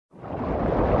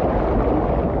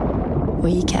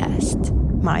WeCast.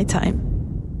 My time.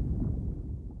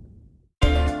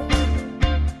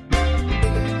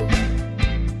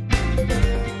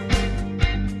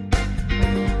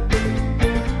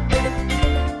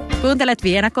 Kuuntelet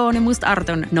Viena Kooni Must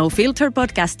Artun No Filter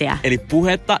podcastia. Eli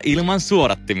puhetta ilman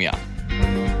suodattimia.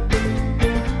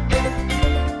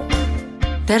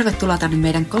 Tervetuloa tänne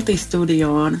meidän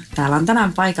kotistudioon. Täällä on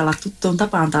tänään paikalla tuttuun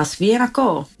tapaan taas Viena K.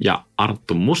 Ja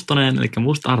Arttu Mustonen, eli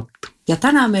Must Arttu. Ja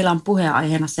tänään meillä on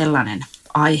puheenaiheena sellainen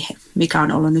aihe, mikä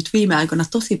on ollut nyt viime aikoina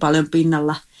tosi paljon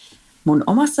pinnalla mun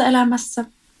omassa elämässä,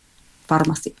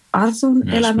 varmasti Artun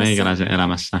myös elämässä. Meikäläisen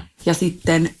elämässä. Ja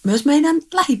sitten myös meidän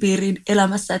lähipiirin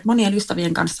elämässä, että monien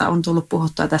ystävien kanssa on tullut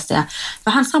puhuttua tästä ja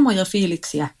vähän samoja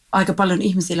fiiliksiä aika paljon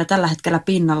ihmisillä tällä hetkellä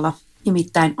pinnalla.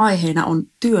 Nimittäin aiheena on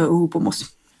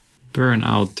työuupumus.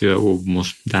 Burnout,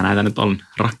 työuupumus. Mitä näitä nyt on?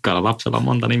 Rakkaalla lapsella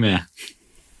monta nimeä.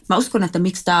 Mä uskon, että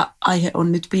miksi tämä aihe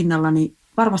on nyt pinnalla, niin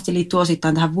varmasti liittyy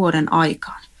osittain tähän vuoden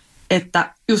aikaan.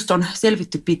 Että just on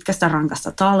selvitty pitkästä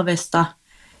rankasta talvesta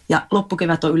ja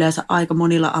loppukevät on yleensä aika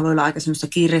monilla aloilla aika semmoista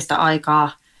kiireistä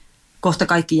aikaa. Kohta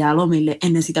kaikki jää lomille.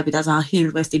 Ennen sitä pitää saada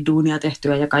hirveästi duunia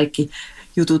tehtyä ja kaikki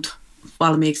jutut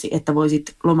valmiiksi, että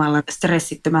voisit lomalla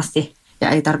stressittömästi ja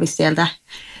ei tarvitse sieltä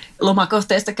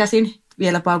lomakohteesta käsin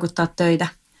vielä paukuttaa töitä.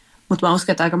 Mutta mä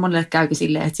uskon, että aika monelle käykin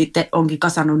silleen, että sitten onkin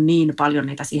kasannut niin paljon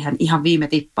niitä siihen ihan viime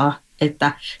tippaa,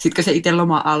 että sitten kun se itse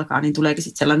loma alkaa, niin tuleekin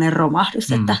sitten sellainen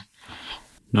romahdus. Että...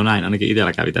 No näin, ainakin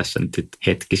itsellä kävi tässä nyt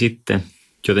hetki sitten.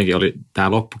 Jotenkin oli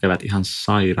tämä loppukevät ihan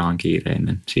sairaan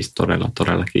kiireinen, siis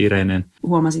todella kiireinen.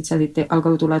 Huomasit sä sitten,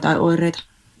 alkoi tulla jotain oireita?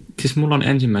 Siis mulla on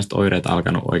ensimmäiset oireet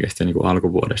alkanut oikeasti niin kuin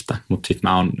alkuvuodesta, mutta sitten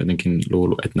mä oon jotenkin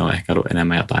luullut, että ne on ehkä ollut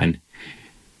enemmän jotain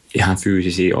ihan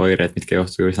fyysisiä oireita, mitkä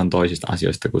johtuu jostain toisista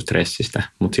asioista kuin stressistä.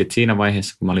 Mutta sitten siinä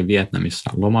vaiheessa, kun mä olin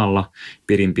Vietnamissa lomalla,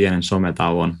 pidin pienen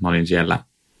sometauon, mä olin siellä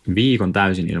viikon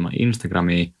täysin ilman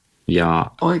Instagramia.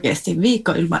 Ja oikeasti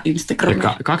viikko ilman Instagramia?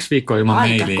 Ja 2 viikkoa ilman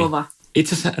mailia. Aika kova.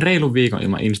 Itse asiassa reilun viikon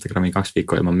ilman Instagramia, 2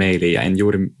 viikkoa ilman mailia ja en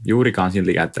juurikaan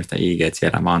silti käyttänyt sitä IG:tä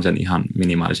siellä, vaan sen ihan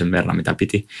minimaalisen verran, mitä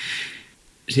piti.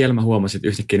 Siellä mä huomasin, että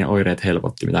yhtäkkiä ne oireet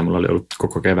helpotti, mitä mulla oli ollut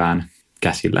koko kevään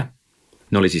käsillä.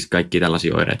 Ne oli siis kaikki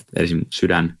tällaisia oireita, esimerkiksi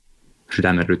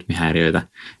sydämen rytmihäiriöitä,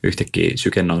 yhtäkkiä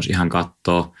syke nousi ihan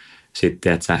kattoon.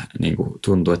 Sitten, että niin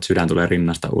tuntuu, että sydän tulee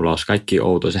rinnasta ulos. Kaikki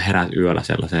outoa, se herät yöllä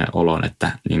sellaiseen oloon,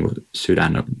 että niin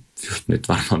sydän on just nyt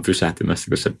varmaan pysähtymässä,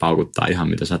 kun se paukuttaa ihan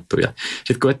mitä sattuu.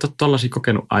 Sitten kun et ole tollaisia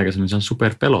kokenut aikaisemmin, se on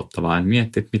super pelottavaa. En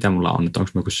mietti, että mitä mulla on, että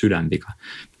onko joku sydänvika.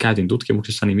 Käytin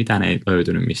tutkimuksissa, niin mitään ei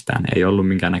löytynyt mistään. Ei ollut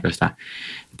minkäännäköistä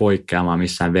poikkeamaa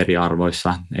missään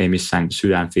veriarvoissa, ei missään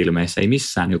sydänfilmeissä, ei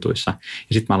missään jutuissa.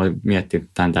 Ja sitten mä aloin miettiä,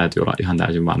 että tämän täytyy olla ihan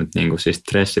täysin vaan nyt siis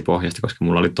stressipohjasta, koska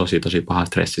mulla oli tosi paha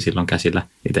stressi silloin käsillä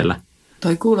itsellä.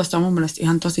 Toi kuulostaa mun mielestä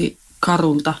ihan tosi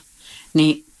karulta.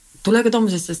 Niin tuleeko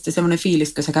tuommoisessa sitten semmoinen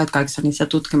fiilis, kun sä käyt kaikissa niissä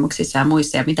tutkimuksissa ja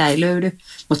muissa ja mitä ei löydy,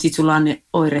 mutta sitten sulla on ne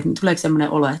oireet, niin tuleeko semmoinen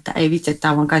olo, että ei vitsi, että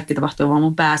tämä vaan kaikki tapahtuu vaan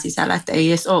mun pääsisällä, että ei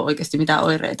edes ole oikeasti mitään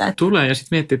oireita. Tulee ja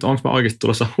sitten miettii, että onko mä oikeasti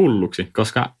tulossa hulluksi,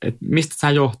 koska mistä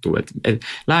tämä johtuu.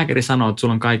 Lääkäri sanoo, että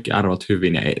sulla on kaikki arvot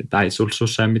hyvin tai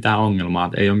sussa ei ole mitään ongelmaa,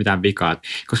 että ei ole mitään vikaa.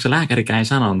 Koska lääkärikään ei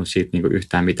sanonut siitä niinku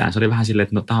yhtään mitään. Se oli vähän silleen,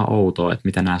 että no tämä on outoa, että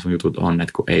mitä nämä sun jutut on,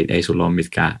 että kun ei sulla ole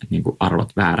mitkään niinku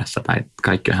arvot väärässä tai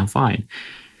kaikki on ihan fine.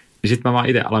 Ja sitten mä vaan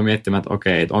itse aloin miettimään, että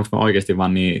okei, että onko mä oikeasti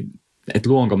vaan niin, että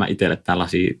luonko mä itselle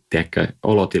tällaisia, tiedätkö,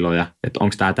 olotiloja, että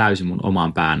onko tämä täysin mun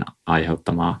oman pään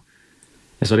aiheuttamaa.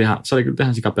 Ja se oli kyllä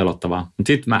ihan sika pelottavaa. Mutta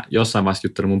sitten mä jossain vaiheessa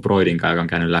juttelin mun broidin kanssa, joka on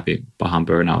käynyt läpi pahan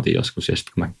burnoutin joskus. Ja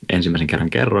sitten kun mä ensimmäisen kerran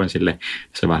kerroin sille,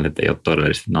 se vähän, että ei ole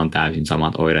todellisesti, että ne on täysin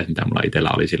samat oireet, mitä mulla itsellä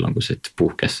oli silloin, kun se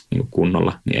puhkesi niin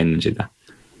kunnolla, niin ennen sitä.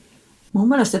 Mun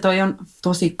mielestä toi on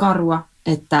tosi karua,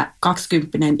 että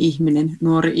 20-vuotias ihminen,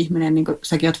 nuori ihminen, niin kuin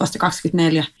säkin oot vasta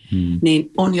 24,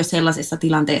 niin on jo sellaisessa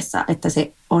tilanteessa, että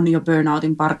se on jo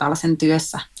burnoutin partaalla sen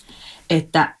työssä.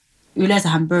 Että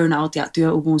yleensähän burnout ja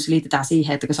työuupumus liitetään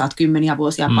siihen, että kun sä oot 10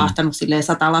 vuosia pahtanut silleen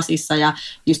 100 lasissa ja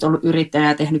just ollut yrittäjä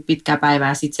ja tehnyt pitkää päivää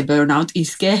ja sitten se burnout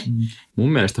iskee.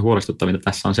 Mun mielestä huolestuttavinta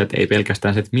tässä on se, että ei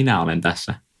pelkästään se, että minä olen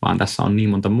tässä, vaan tässä on niin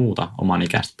monta muuta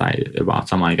omanikäistä tai jopa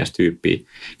samanikäistä tyyppiä,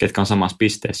 ketkä on samassa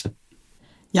pisteessä.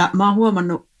 Ja mä oon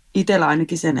huomannut itsellä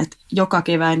ainakin sen, että joka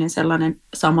keväinen sellainen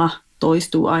sama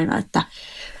toistuu aina, että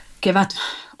kevät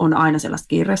on aina sellaista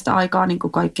kiireistä aikaa niin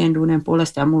kuin kaikkien duunien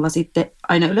puolesta ja mulla sitten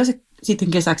aina yleensä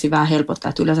sitten kesäksi vähän helpottaa,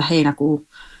 että yleensä heinäkuu,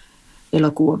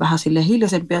 elokuu on vähän silleen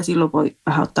hiljaisempi ja silloin voi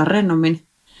vähän ottaa rennommin,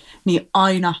 niin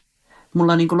aina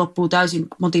mulla niin kuin loppuu täysin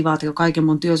motivaatio kaiken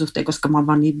mun työsuhteen, koska mä oon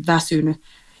vaan niin väsynyt.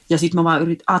 Ja sitten mä vaan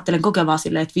ajattelen kokevaa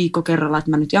silleen, että viikko kerralla,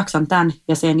 että mä nyt jaksan tämän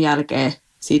ja sen jälkeen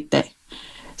sitten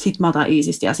mä otan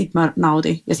iisisti ja sitten mä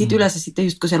nautin. Ja sitten yleensä sitten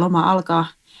just kun se loma alkaa,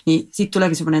 niin sitten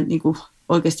tuleekin semmoinen niin kuin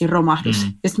oikeasti romahdus.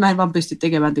 Ja sitten mä en vaan pysty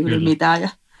tekemään tyyliin mitään ja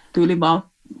tyyliin vaan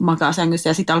makaa sängyssä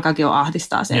ja sitten alkaakin jo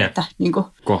ahdistaa se, että niin kuin...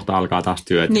 Kohta alkaa taas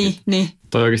työt. Niin.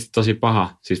 Toi on oikeasti tosi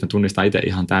paha. Siis mä tunnistan itse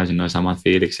ihan täysin noin samat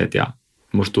fiilikset ja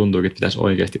musta tuntuukin, että pitäisi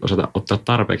oikeasti osata ottaa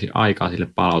tarpeeksi aikaa sille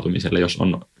palautumiselle, jos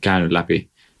on käynyt läpi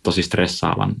tosi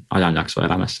stressaavan ajanjakso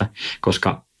elämässä,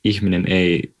 koska ihminen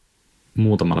ei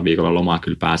muutamalla viikolla lomaa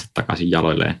kyllä pääse takaisin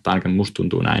jaloilleen. Tai ainakin musta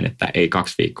tuntuu näin, että ei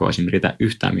 2 viikkoa esimerkiksi riitä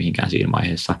yhtään mihinkään siinä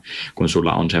vaiheessa, kun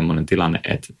sulla on semmoinen tilanne,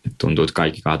 että tuntuu, että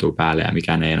kaikki kaatuu päälle ja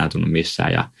mikään ei enää tunnu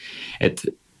missään. Ja että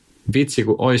vitsi,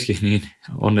 kun olisikin niin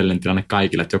onnellinen tilanne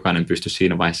kaikille, että jokainen pystyisi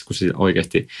siinä vaiheessa, kun se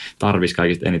oikeasti tarvitsisi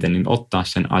kaikista eniten, niin ottaa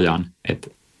sen ajan, että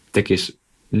tekisi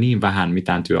niin vähän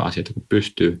mitään työasioita kuin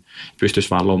pystyisi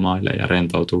vaan lomailemaan ja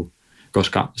rentoutuu.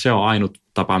 Koska se on ainut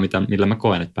tapa, millä mä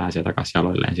koen, että pääsee takaisin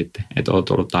jaloilleen sitten. Että olet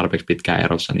ollut tarpeeksi pitkään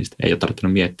erossa, niin ei ole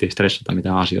tarvinnut miettiä, stressata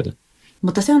mitään asioita.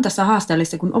 Mutta se on tässä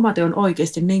haasteellista, kun oma työ on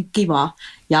oikeasti niin kivaa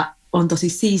ja on tosi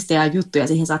siistejä juttuja.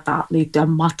 Siihen saattaa liittyä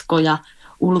matkoja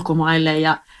ulkomaille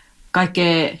ja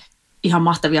kaikkea ihan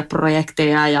mahtavia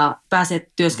projekteja ja pääset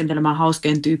työskentelemään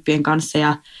hauskeen tyyppien kanssa.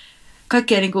 Ja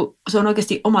kaikkea, niin kuin, se on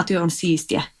oikeasti, oma työ on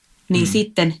siistiä. Niin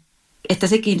sitten, että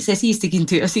se siistikin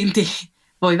työ silti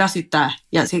voi väsyttää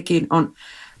ja sekin on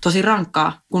tosi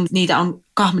rankkaa, kun niitä on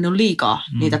kahminut liikaa,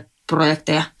 niitä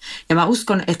projekteja. Ja mä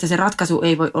uskon, että se ratkaisu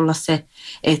ei voi olla se,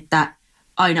 että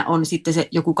aina on sitten se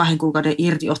joku 2 kuukauden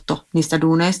irtiotto niistä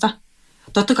duuneista.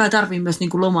 Totta kai tarvii myös niin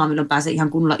kuin lomaa, milloin pääsee ihan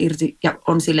kunnolla irti ja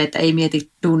on silleen, että ei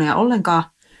mieti duuneja ollenkaan.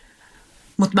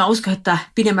 Mutta mä uskon, että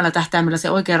pidemmällä tähtäimellä se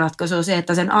oikea ratkaisu on se,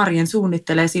 että sen arjen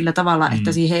suunnittelee sillä tavalla,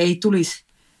 että siihen ei tulisi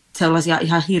sellaisia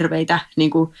ihan hirveitä niin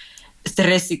kuin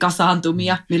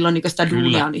stressikasaantumia, milloin niin sitä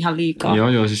duunia on ihan liikaa.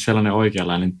 Joo, siis sellainen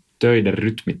oikeanlainen töiden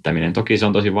rytmittäminen. Toki se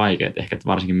on tosi vaikeaa, ehkä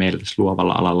varsinkin meillä tässä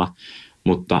luovalla alalla,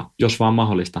 mutta jos vaan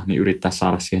mahdollista, niin yrittää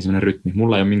saada siihen sellainen rytmi.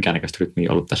 Mulla ei ole minkäännäköistä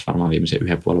rytmiä ollut tässä varmaan viimeisen 1,5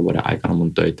 vuoden aikana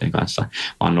mun töiden kanssa,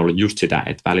 vaan on ollut just sitä,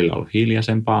 että välillä on ollut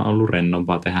hiljaisempaa, on ollut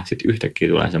rennompaa tehdä, sitten yhtäkkiä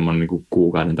tulee semmoinen niin kuin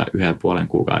kuukauden tai 1,5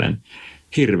 kuukauden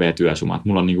hirveä työsuma.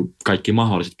 Mulla on niin kuin kaikki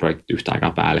mahdolliset projektit yhtä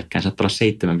aikaa päällekkäin. Saattaa olla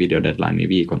 7 videodeadlinea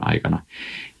viikon aikana.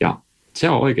 Ja se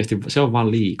on oikeasti, se on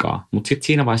vaan liikaa. Mutta sitten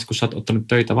siinä vaiheessa, kun sä oot ottanut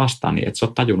töitä vastaan, niin et sä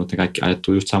oot tajunnut, että ne kaikki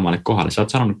ajettuu just samalle kohdalle. Sä oot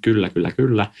sanonut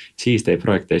kyllä, siistejä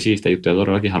projekteja, siistejä juttuja,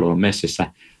 todellakin haluaa olla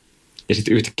messissä. Ja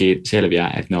sitten yhtäkkiä selviää,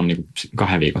 että ne on niinku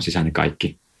 2 viikon sisäinen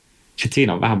kaikki. Sitten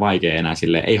siinä on vähän vaikea enää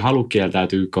silleen, ei halua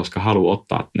kieltäytyä, koska haluaa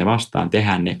ottaa ne vastaan,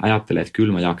 tehdä ne, ajattelee, että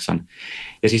kyllä mä jaksan.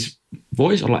 Ja siis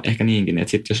voisi olla ehkä niinkin,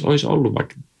 että sit jos olisi ollut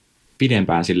vaikka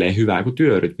pidempään silleen hyvä joku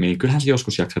työrytmi, niin kyllähän se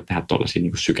joskus jaksaa tehdä tuollaisia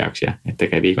niin sykäyksiä, että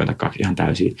tekee viikon tai 2 ihan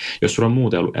täysiä. Jos sulla on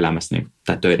muuten ollut elämässä niin,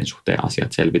 tai töiden suhteen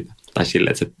asiat selvitä, tai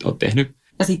silleen, että sä oot tehnyt.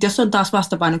 Ja sitten jos on taas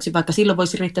vastapainoksi, vaikka silloin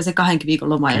voisi riittää se 2 viikon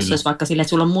loma, jos olisi vaikka silleen, että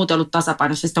sulla on muuten ollut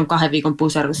tasapainossa, sitten on 2 viikon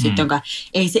puserus, sitten onkaan,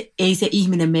 ei se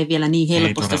ihminen mene vielä niin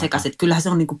helposti sekaisin, että kyllähän se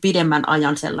on niin kuin pidemmän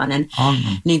ajan sellainen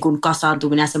niin kuin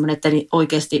kasaantuminen ja semmoinen, että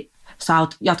oikeasti sä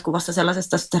oot jatkuvassa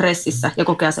sellaisessa stressissä ja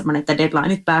kokea semmoinen, että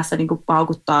deadlineit päässä niin kuin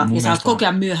paukuttaa. Ja sä oot koko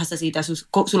ajan myöhässä siitä ja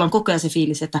sulla on koko ajan se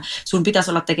fiilis, että sun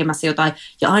pitäisi olla tekemässä jotain.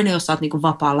 Ja aina jos sä oot niin kuin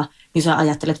vapaalla, niin sä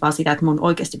ajattelet vaan sitä, että mun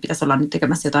oikeasti pitäisi olla nyt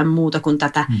tekemässä jotain muuta kuin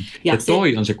tätä. Ja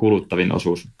toi on se kuluttavin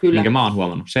osuus, minkä mä oon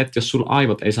huomannut. Se, että jos sulla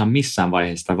aivot ei saa missään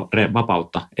vaiheessa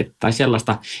vapautta tai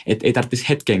sellaista, että ei tarvitsisi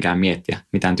hetkeenkään miettiä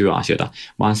mitään työasioita,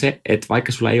 vaan se, että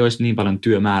vaikka sulla ei olisi niin paljon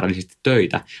työmäärällisesti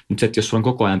töitä, mutta se, että jos sulla on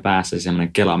koko ajan päässä se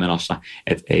semmoinen kela menossa,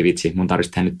 että ei vitsi, mun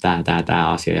tarvitsisi tehdä nyt tämä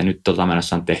asia ja nyt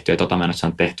menossa on tehty ja menossa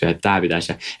on tehty ja tämä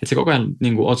pitäisi. Että se koko ajan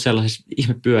niin kuin oot sellaisessa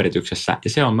ihmepyörityksessä ja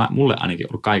se on mulle ainakin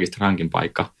ollut kaikista rankin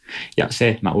paikka. Ja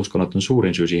se, mä uskon, että on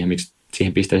suurin syy siihen, miksi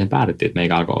siihen pisteeseen päädyttiin, että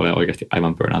meikä alkoi olla oikeasti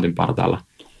aivan burnoutin partaalla.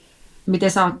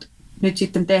 Miten sä oot nyt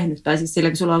sitten tehnyt? Tai siis sillä,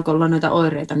 kun sulla alkoi olla noita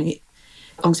oireita, niin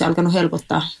onko se alkanut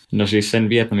helpottaa? No siis sen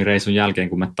Vietnamin reissun jälkeen,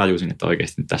 kun mä tajusin, että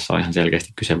oikeasti tässä on ihan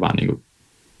selkeästi kyse vaan niin kuin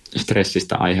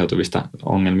stressistä aiheutuvista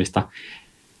ongelmista,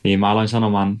 niin mä aloin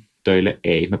sanomaan töille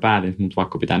ei. Mä päätin, että mut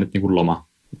vaikka pitää nyt niin kuin loma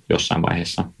jossain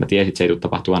vaiheessa. Mä tiesin, että se ei tule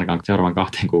tapahtua ainakaan seuraavan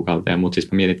 2 kuukauteen, mutta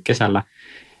siis mä mietin, että kesällä,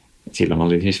 silloin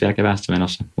oli siis vielä keväässä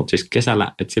menossa, mutta siis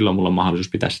kesällä, että silloin mulla on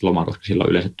mahdollisuus pitää lomaa, koska silloin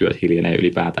yleensä työt hiljenee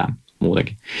ylipäätään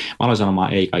muutenkin. Mä aloin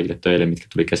sanomaan ei kaikille töille, mitkä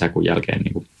tuli kesäkuun jälkeen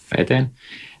niin kuin eteen.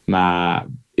 Mä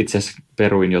itse asiassa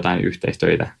peruin jotain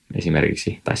yhteistöitä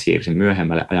esimerkiksi tai siirsin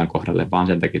myöhemmälle ajankohdalle, vaan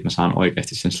sen takia, että mä saan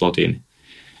oikeasti sen slotin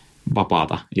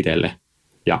vapaata itselle.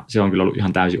 Ja se on kyllä ollut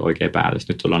ihan täysin oikea päätös.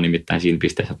 Nyt ollaan nimittäin siinä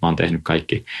pisteessä, että mä oon tehnyt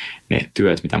kaikki ne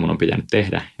työt, mitä mun on pitänyt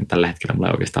tehdä. Ja tällä hetkellä mulla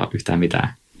ei oikeastaan ole yhtään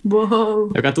mitään. Wow.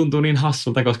 Joka tuntuu niin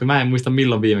hassulta, koska mä en muista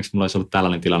milloin viimeksi mulla olisi ollut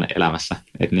tällainen tilanne elämässä.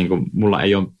 Että niin kuin mulla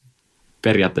ei ole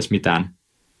periaatteessa mitään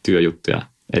työjuttuja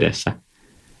edessä.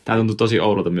 Tämä tuntuu tosi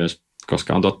oudolta myös,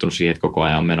 koska on tottunut siihen, että koko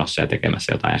ajan on menossa ja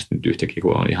tekemässä jotain, ja sitten nyt yhtäkkiä,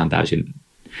 kun on ihan täysin,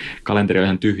 kalenteri on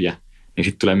ihan tyhjä, niin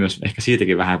sitten tulee myös ehkä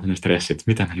siitäkin vähän stressi, että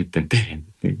mitä mä nyt teen.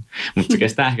 Mutta se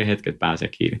kestää ehkä hetket pääsee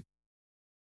kiinni.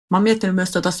 Mä oon miettinyt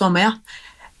myös somea,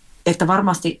 että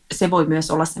varmasti se voi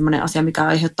myös olla sellainen asia, mikä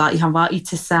aiheuttaa ihan vaan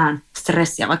itsessään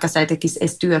stressiä, vaikka sä ei tekisi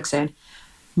edes työkseen.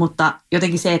 Mutta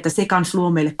jotenkin se, että se kans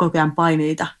luo meille koko ajan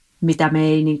paineita, mitä me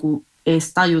ei niinku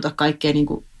edes tajuta kaikkea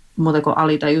niinku muuta kuin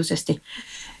alitajuisesti.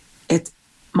 Et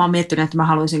mä oon miettinyt, että mä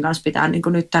haluaisin kanssa pitää niinku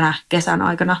nyt tänä kesän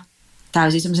aikana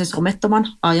täysin semmoisen somettoman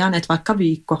ajan, että vaikka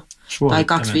viikko tai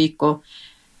 2 viikkoa,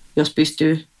 jos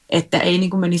pystyy, että ei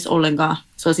niinku menisi ollenkaan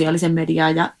sosiaalisen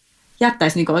mediaan ja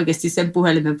jättäisi niinku oikeasti sen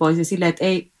puhelimen pois ja silleen, että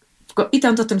ei, kun itse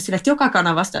on tottunut silleen, että joka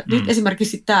kanavasta, nyt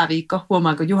esimerkiksi tämä viikko,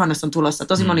 huomaan, kun juhannus on tulossa,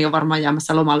 tosi moni on varmaan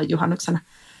jäämässä lomalle juhannuksena,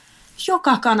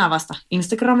 joka kanavasta,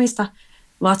 Instagramista,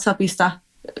 WhatsAppista,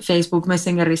 Facebook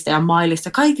Messengeristä ja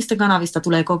Mailista, kaikista kanavista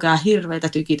tulee koko ajan hirveitä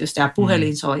tykitystä ja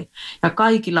puhelin soi. Ja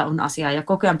kaikilla on asiaa ja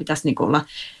koko ajan pitäisi niinku olla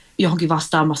johonkin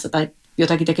vastaamassa tai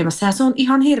jotakin tekemässä. Ja se on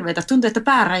ihan hirveätä. Tuntuu, että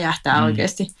pää räjähtää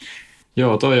oikeasti.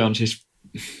 Joo, toi on siis,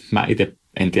 mä itse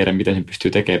en tiedä, miten sen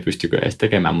pystyy tekemään, pystyykö edes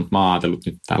tekemään, mutta mä oon ajatellut,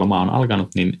 nyt tämä loma on alkanut,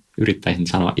 niin yrittäisin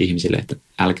sanoa ihmisille, että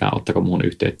älkää ottako muun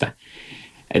yhteyttä.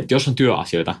 Että jos on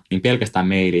työasioita, niin pelkästään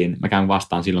mailiin. Mä käyn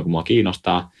vastaan silloin, kun mua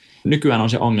kiinnostaa. Nykyään on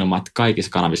se ongelma, että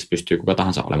kaikissa kanavissa pystyy kuka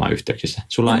tahansa olemaan yhteyksissä.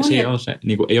 Sulla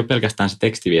ei ole pelkästään se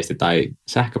tekstiviesti tai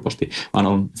sähköposti, vaan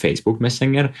on Facebook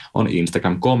Messenger, on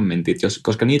Instagram-kommentit,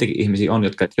 koska niitäkin ihmisiä on,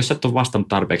 jotka, jos sä et ole vastannut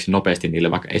tarpeeksi nopeasti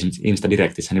niille, vaikka esimerkiksi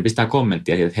Insta-direktissä, niin pistää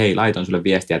kommenttia siitä, että hei, laitoin sulle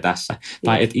viestiä tässä.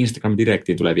 Tai että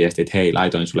Instagram-direktiin tulee viestiä, että hei,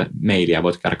 laitoin sulle mailia,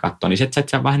 voit käydä katsoa. Niin sä et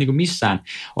saa vähän niin kuin missään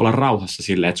olla rauhassa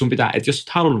silleen, että sun pitää, että jos et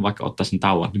halunnut vaikka ottaa sen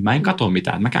tauon, niin mä en katso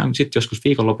mitään. Mä käyn sitten joskus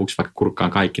viikonlopuksi vaikka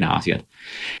kurkkaan kaikki nämä asiat.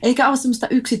 Eikä ole semmoista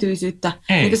yksityisyyttä.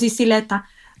 Niin siis silleen, että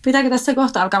pitääkö tässä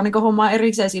kohta alkaa niin hommaa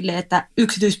erikseen silleen, että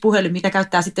yksityispuhelin, mitä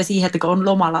käyttää sitten siihen, että kun on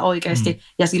lomalla oikeasti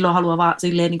ja silloin haluaa vaan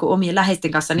silleen niin omien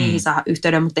läheisten kanssa niihin saada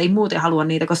yhteyden, mutta ei muuten halua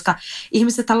niitä, koska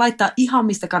ihmiset laittaa ihan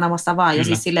mistä kanavasta vaan. Kyllä. Ja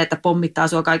siis silleen, että pommittaa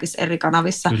sua kaikissa eri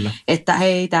kanavissa, Kyllä. että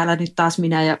hei, täällä nyt taas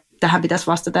minä ja tähän pitäisi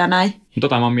vastata ja näin.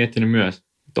 Mä oon miettinyt myös,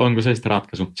 että onko se sitten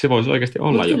ratkaisu. Se voisi oikeasti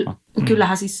olla jopa.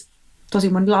 Kyllähän siis tosi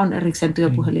monilla on erikseen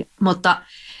työpuhelin, mutta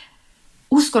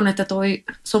uskon, että toi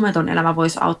someton elämä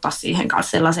voisi auttaa siihen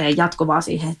kanssa sellaiseen jatkuvaan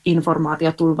siihen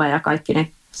informaatiotulvaan ja kaikki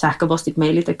ne sähköpostit,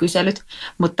 mailit ja kyselyt.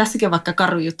 Mutta tässäkin on vaikka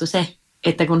karu juttu se,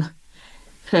 että kun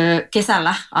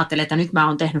kesällä ajattelee, että nyt mä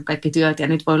oon tehnyt kaikki työt ja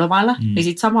nyt voi lomailla, niin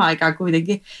sitten samaan aikaan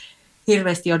kuitenkin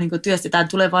hirveästi jo niin työstetään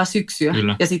tulevaa syksyä.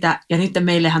 Ja nyt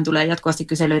meillehän tulee jatkuvasti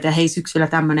kyselyitä, ja hei syksyllä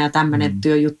tämmöinen ja tämmöinen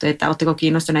työjuttu, että ootteko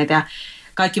kiinnostuneita ja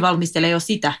kaikki valmistelee jo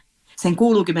sitä. Sen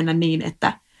kuuluukin mennä niin,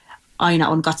 että aina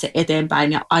on katse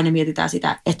eteenpäin ja aina mietitään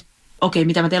sitä, että okei,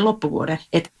 mitä mä teen loppuvuoden.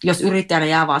 Että jos yrittäjänä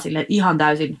jää vaan silleen ihan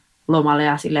täysin lomalle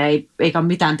ja silleen eikä ole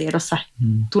mitään tiedossa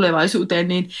tulevaisuuteen,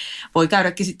 niin voi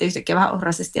käydäkin sitten yhtäkkiä vähän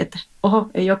ohraisesti, että oho,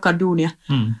 ei olekaan duunia.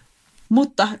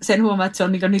 Mutta sen huomaa, että se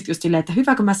on niin nyt just silleen, että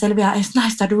hyvä, kun mä selviän edes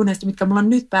näistä duuneista, mitkä mulla on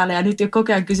nyt päällä ja nyt jo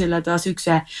koko ajan kysellään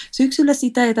syksyllä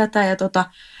sitä ja tätä ja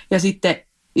ja sitten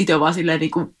itse on vaan silleen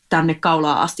niin kuin tänne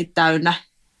kaulaan asti täynnä.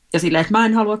 Ja silleen, että mä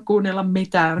en halua kuunnella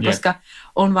mitään, koska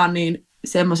on vaan niin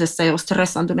semmoisessa jo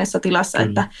stressantuneessa tilassa, Kyllä.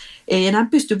 että ei enää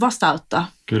pysty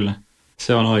vastaanottaa. Kyllä,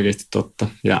 se on oikeasti totta.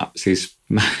 Ja siis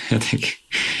mä jotenkin,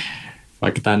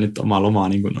 vaikka tämä nyt oma loma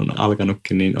niin kun on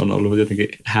alkanutkin, niin on ollut jotenkin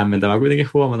hämmentävää kuitenkin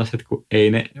huomata, että kun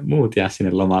ei ne muut jää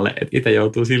sinne lomalle, että itse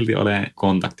joutuu silti olemaan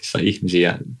kontaktissa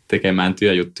ihmisiä, tekemään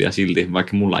työjuttuja silti,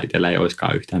 vaikka mulla itsellä ei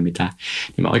olisikaan yhtään mitään.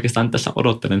 Niin mä oikeastaan tässä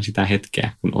odottelen sitä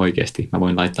hetkeä, kun oikeasti mä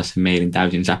voin laittaa sen mailin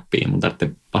täysin säppiin, mun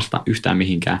tarvitsee vastata yhtään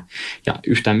mihinkään. Ja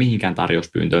yhtään mihinkään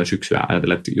tarjouspyyntöön syksyä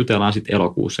ajatella, että jutellaan sitten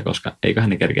elokuussa, koska eiköhän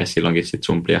ne kerkeä silloinkin sitten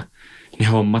sumplia ne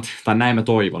hommat. Tai näin mä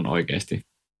toivon oikeasti.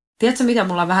 Tiedätkö, mitä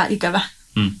mulla on vähän ikävä?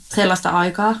 Sellaista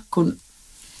aikaa, kun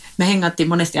me hengattiin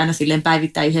monesti aina silleen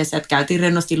päivittäin yhdessä, että käytiin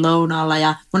rennosti lounaalla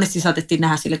ja monesti saatettiin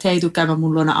nähdä silleen, että hei, tuu käymään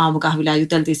mun luona aamukahvilla ja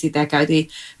juteltiin sitä ja käytiin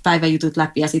päiväjutut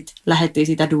läpi ja sitten lähdettiin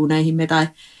sitä duuneihimme tai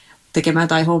tekemään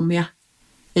tai hommia.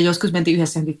 Ja joskus mentiin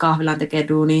yhdessä johonkin kahvilaan tekemään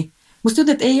duunia. Musta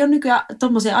tuntuu, että ei ole nykyään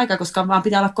tommoisia aikaa, koska vaan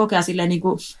pitää olla kokea silleen niin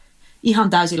kuin ihan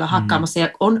täysillä hakkaamassa ja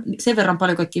on sen verran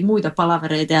paljon kaikkia muita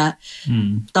palavereita ja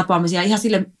tapaamisia ihan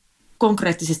silleen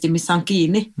konkreettisesti, missä on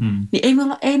kiinni, niin ei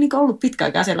meillä ei niin ollut pitkä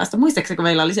aikaa sellaista. Muistaakseni, kun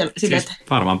meillä oli sille, siis että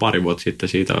varmaan pari vuotta sitten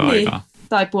siitä on aikaa.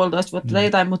 Tai 1,5 vuotta tai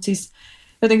jotain, mutta siis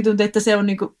jotenkin tuntuu, että se on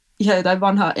niin kuin ihan jotain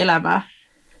vanhaa elämää.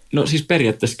 No siis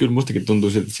periaatteessa kyllä mustakin tuntuu,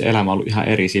 että se elämä on ollut ihan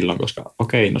eri silloin, koska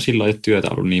okei, no silloin ei ole työtä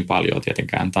ollut niin paljon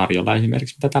tietenkään tarjolla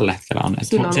esimerkiksi, mitä tällä hetkellä on.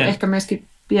 Silloin on ollut ehkä myöskin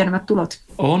pienemmät tulot.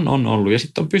 On ollut ja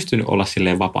sitten on pystynyt olla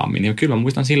silleen vapaammin. Ja kyllä mä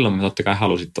muistan silloin, että totta kai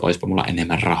halusin, että olisipa mulla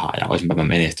enemmän rahaa ja olisinpä mä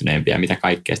menestyneempiä, mitä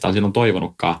kaikkea sitä on silloin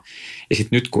toivonutkaan. Ja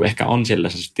sitten nyt kun ehkä on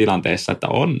sellaisessa tilanteessa, että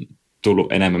on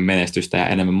tullut enemmän menestystä ja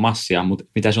enemmän massia, mutta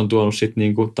mitä se on tuonut sitten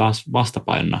niinku taas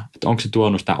vastapainona? Että onko se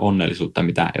tuonut sitä onnellisuutta,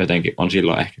 mitä jotenkin on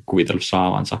silloin ehkä kuvitellut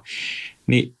saavansa?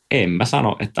 Niin en mä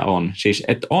sano, että on. Siis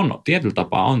että on, tietyllä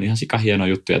tapaa on ihan sikahienoja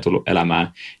juttuja tullut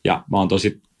elämään ja mä oon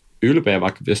tosi ylpeä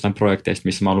vaikka jostain projekteista,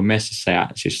 missä mä oon ollut messissä ja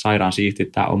siis sairaan siisti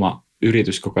tämä oma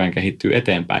yritys koko ajan kehittyy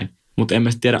eteenpäin. Mutta en mä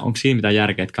tiedä, onko siinä mitään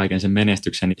järkeä, että kaiken sen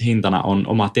menestyksen hintana on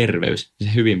oma terveys, se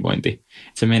hyvinvointi.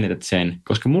 Että sä menetät sen,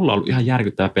 koska mulla on ollut ihan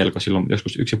järkyttävä pelko silloin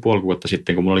joskus 1,5 vuotta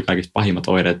sitten, kun mulla oli kaikista pahimmat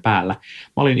oireet päällä.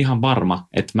 Mä olin ihan varma,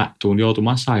 että mä tuun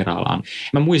joutumaan sairaalaan.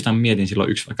 Mä muistan, mietin silloin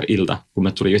yksi vaikka ilta, kun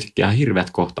mä tuli yhtäkkiä ihan hirveät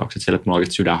kohtaukset siellä, että mulla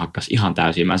oikeasti sydän hakkasi ihan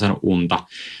täysin. Mä en saanut unta.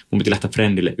 Mun piti lähteä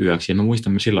friendille yöksi. Ja mä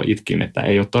muistan, että silloin itkin, että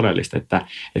ei ole todellista, että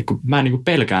kun mä en niin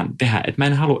pelkään tehdä, että mä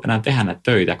en halua enää tehdä näitä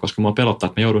töitä, koska mua pelottaa,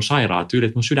 että mä joudun sairaalaan tyyliin,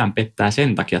 että mun sydän pettää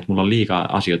sen takia, että mulla on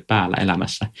liikaa asioita päällä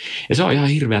elämässä. Ja se on ihan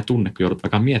hirveä tunne, kun joudut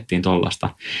vaikka miettimään tollasta.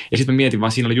 Ja sitten mä mietin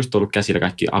vaan, siinä oli just ollut käsillä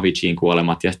kaikki Aviciin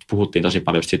kuolemat ja sitten puhuttiin tosi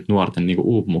paljon siitä nuorten niin kuin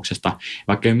uupumuksesta,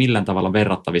 vaikka ei millään tavalla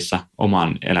verrattavissa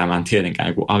omaan elämään tietenkään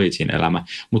joku Aviciin elämä,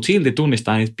 mutta silti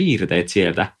tunnistaa niitä piirteitä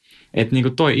sieltä, että niin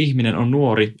kuin toi ihminen on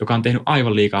nuori, joka on tehnyt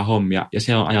aivan liikaa hommia ja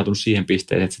se on ajatunut siihen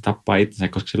pisteeseen, että se tappaa itsensä,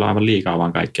 koska sillä on aivan liikaa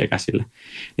vaan kaikkea käsillä.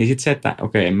 Niin sitten se, että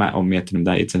okei, en mä ole miettinyt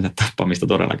mitään itsensä tappamista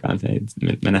todellakaan, se ei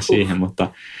mennä siihen,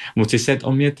 mutta siis se, että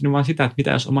on miettinyt vaan sitä, että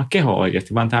mitä jos oma keho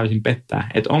oikeasti vaan täysin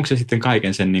pettää. Että onko se sitten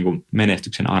kaiken sen niin kuin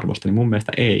menestyksen arvosta, niin mun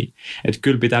mielestä ei. Että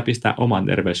kyllä pitää pistää oman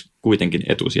terveys kuitenkin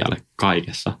etusijalle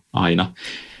kaikessa aina.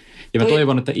 Ja mä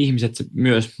toivon, että ihmiset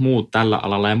myös muut tällä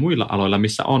alalla ja muilla aloilla,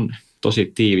 missä on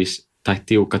tosi tiivis tai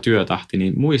tiukka työtahti,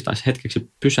 niin muistaisi hetkeksi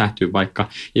pysähtyä vaikka.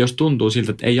 Ja jos tuntuu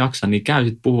siltä, että ei jaksa, niin käy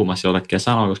sitten puhumassa jollekin ja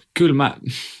sanoo, koska kyllä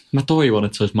mä toivon,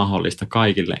 että se olisi mahdollista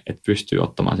kaikille, että pystyy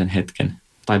ottamaan sen hetken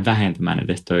tai vähentämään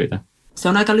edes töitä. Se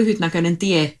on aika lyhytnäköinen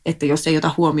tie, että jos ei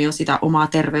ota huomioon sitä omaa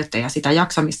terveyttä ja sitä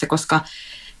jaksamista, koska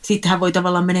sittenhän voi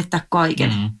tavallaan menettää kaiken.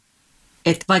 Mm-hmm.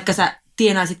 Että vaikka sä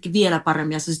tienaisitkin vielä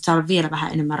paremmin ja sä sit saada vielä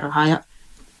vähän enemmän rahaa ja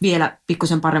vielä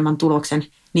pikkusen paremman tuloksen,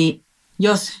 niin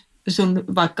jos sun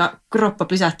vaikka kroppa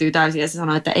pysähtyy täysin ja se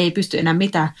sanoo, että ei pysty enää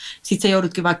mitään, sit sä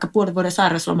joudutkin vaikka puolen vuoden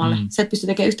sairauslomalle, sä et pysty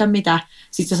tekemään yhtään mitään,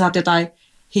 sit sä saat jotain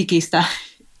hikistä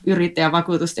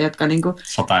yrittäjävakuutusta, jotka niinku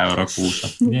 100 € kuussa.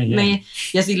 Niin,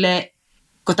 ja silleen,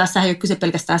 kun tässä ei ole kyse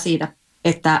pelkästään siitä,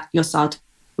 että jos sä oot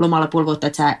lomalla puoli vuotta,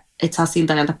 että sä et saa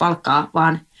siltä ajalta palkkaa,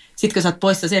 vaan sitten kun sä oot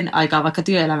poissa sen aikaa vaikka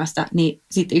työelämästä, niin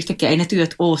sitten yhtäkkiä ei ne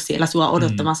työt ole siellä sua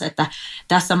odottamassa, että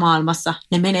tässä maailmassa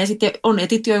ne menee sitten, on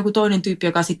etitty joku toinen tyyppi,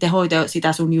 joka sitten hoitaa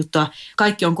sitä sun juttua.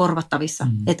 Kaikki on korvattavissa.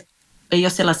 Et ei ole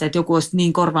sellaista, että joku olisi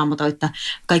niin korvaamaton, että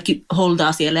kaikki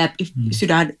holdaa siellä ja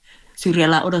sydän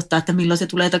syrjällä odottaa, että milloin se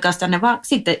tulee takaisin tänne, vaan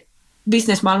sitten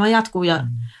bisnesmaailma jatkuu ja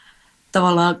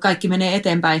tavallaan kaikki menee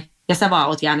eteenpäin ja sä vaan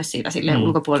oot jäänyt siitä silleen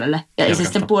ulkopuolelle. Ja ei se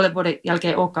sitten puolen vuoden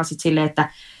jälkeen olekaan sitten silleen, että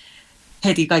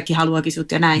heti kaikki haluakin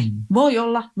sut ja näin. Voi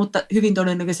olla, mutta hyvin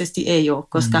todennäköisesti ei ole,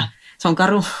 koska se on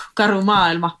karu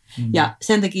maailma. Ja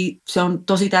sen takia se on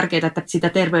tosi tärkeää, että sitä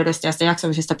terveydestä ja sitä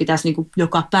jaksamisesta pitäisi niin kuin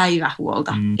joka päivä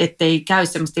huolta. Ettei käy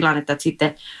sellaista tilannetta, että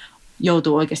sitten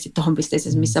joutuu oikeasti tuohon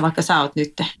pisteeseen, missä vaikka sä oot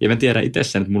nyt. Ja mä tiedän itse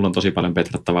sen, että mulla on tosi paljon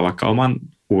petrattavaa vaikka oman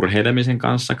urheilemisen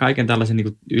kanssa, kaiken tällaisen niin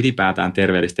kuin ylipäätään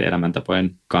terveellisten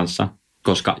elämäntapojen kanssa.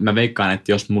 Koska mä veikkaan,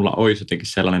 että jos mulla olisi jotenkin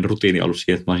sellainen rutiini ollut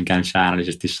siitä, että mä olisin käynyt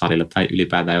säännöllisesti salilla tai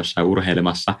ylipäätään jossain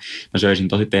urheilemassa, mä söisin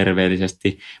tosi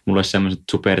terveellisesti, mulla olisi sellaiset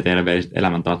superterveelliset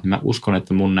elämäntavat, niin mä uskon,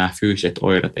 että mun nämä fyysiset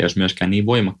oireet ei olisi myöskään niin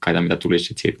voimakkaita, mitä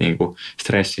tulisi siitä niin kuin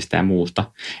stressistä ja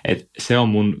muusta. Et se on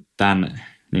mun tämän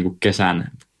niin kuin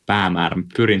kesän päämäärä.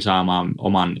 Pyrin saamaan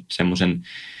oman semmoisen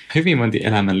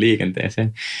hyvinvointielämän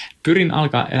liikenteeseen. Pyrin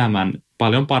alkaa elämään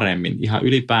paljon paremmin ihan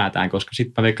ylipäätään, koska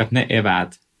sitten mä veikkaan, että ne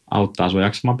eväät auttaa sinua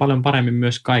jaksamaan paljon paremmin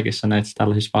myös kaikissa näissä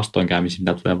tällaisissa vastoinkäymisissä,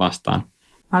 mitä tulee vastaan.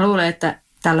 Mä luulen, että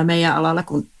tällä meidän alalla,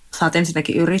 kun sä oot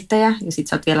ensinnäkin yrittäjä ja sit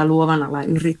sä oot vielä luovan alan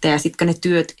yrittäjä, sit kun ne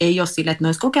työt ei ole silleen, että ne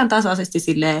olisi kokean tasaisesti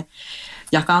silleen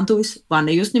jakaantuisi, vaan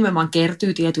ne just nimenomaan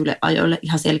kertyy tietyille ajoille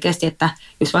ihan selkeästi, että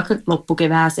jos vaikka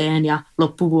loppukevääseen ja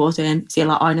loppuvuoseen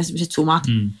siellä on aina sellaiset sumat,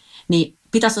 niin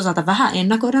pitäisi osata vähän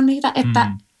ennakoida niitä,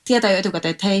 että tietää jo etukäteen,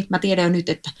 että hei, mä tiedän jo nyt,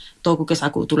 että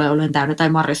touko-kesäkuu tulee olemaan täynnä tai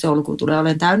marras-joulukuu tulee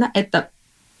olemaan täynnä, että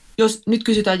jos nyt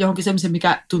kysytään johonkin semmoisen,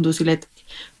 mikä tuntuu silleen, että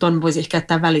ton voisi ehkä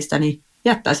jättää välistä, niin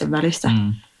jättää sen välistä.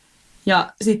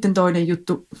 Ja sitten toinen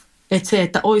juttu, että se,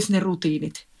 että olisi ne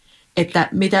rutiinit, että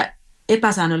mitä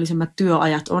epäsäännöllisemmät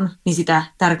työajat on, niin sitä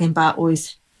tärkeämpää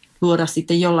olisi luoda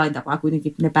sitten jollain tapaa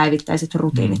kuitenkin ne päivittäiset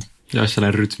rutiinit. Ja olisi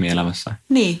sellainen rytmi elämässä.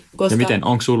 Niin, koska... Ja miten,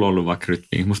 onko sulla ollut vaikka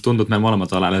rytmi? Musta tuntuu, että me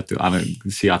molemmat ollaan löyty aivan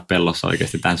sijat pellossa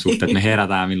oikeasti tämän suhteen, että me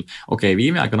herätään. Okei,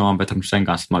 viime aikoina mä oon petrannut sen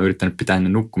kanssa, että mä oon yrittänyt pitää ne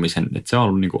nukkumisen. Että se on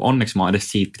ollut, niin kuin, onneksi mä oon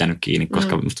edes siitä pitänyt kiinni,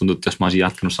 koska musta tuntuu, että jos mä olisin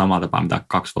jatkanut samaa tapaa, mitä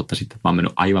 2 vuotta sitten, että mä oon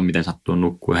mennyt aivan miten sattuu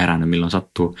nukkua ja herännyt milloin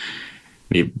sattuu,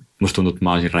 niin musta tuntuu, että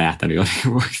mä olisin räjähtänyt jo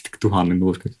 1000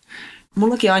 nuuskaksi.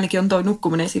 Mullakin ainakin on toi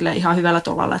nukkuminen sille ihan hyvällä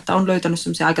tavalla, että on löytänyt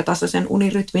semmoisen aika tasaisen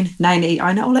unirytmin. Näin ei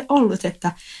aina ole ollut,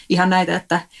 että ihan näitä,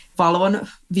 että valvon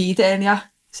 5 ja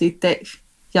sitten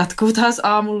jatkuu taas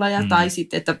aamulla tai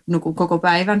sitten, että nukun koko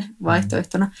päivän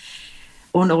vaihtoehtona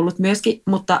on ollut myöskin,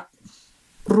 mutta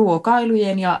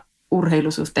ruokailujen ja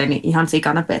urheilusuhteen niin ihan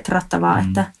sikana petrattavaa,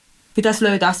 että pitäisi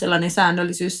löytää sellainen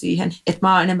säännöllisyys siihen, että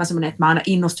mä oon enemmän semmoinen, että mä aina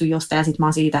innostun jostain ja sitten mä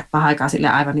oon siitä vähän aikaa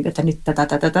silleen aivan niin kuin, että nyt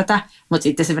tätä, mutta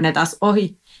sitten se menee taas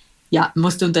ohi. Ja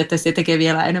musta tuntuu, että se tekee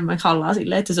vielä enemmän hallaa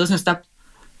silleen, että se on semmoista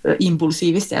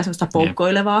impulsiivista ja semmoista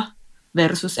poukkoilevaa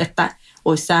versus, että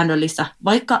olisi säännöllistä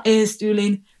vaikka ensi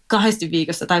tyyliin 2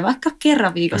 viikossa tai vaikka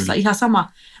kerran viikossa, ihan sama.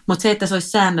 Mutta se, että se olisi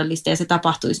säännöllistä ja se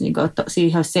tapahtuisi, niin kuin, että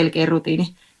siihen olisi selkeä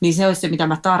rutiini, niin se olisi se, mitä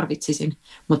mä tarvitsisin.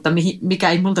 Mutta mikä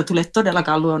ei multa tule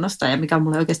todellakaan luonnosta ja mikä on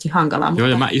mulle oikeasti hankalaa. Joo,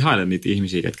 ja mä ihailen niitä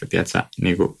ihmisiä, jotka, tiedätkö,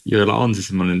 niin kuin, joilla on se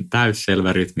semmoinen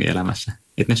täysselvä rytmi elämässä.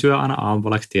 Että ne syö aina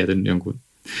aamupalaksi tietyn jonkun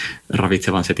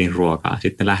ravitsevan setin ruokaa.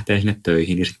 Sitten ne lähtee sinne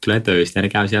töihin ja sitten tulee töistä ja ne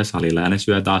käy siellä salilla ja ne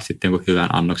syö taas sitten jonkun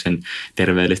hyvän annoksen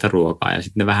terveellistä ruokaa. Ja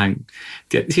sitten ne vähän,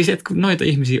 siis että kun noita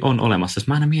ihmisiä on olemassa,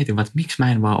 mä aina mietin vaan, että miksi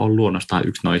mä en vaan ole luonnostaan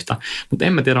yksi noista. Mutta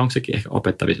en mä tiedä, onko sekin ehkä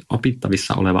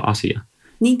opittavissa oleva asia.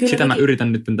 Niin, sitä mä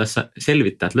yritän nyt tässä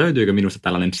selvittää, että löytyykö minusta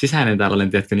tällainen sisäinen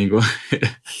tiedätkö, niin kuin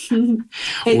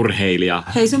urheilija.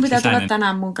 Hei, sun pitää tulla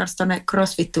tänään mun kanssa tuonne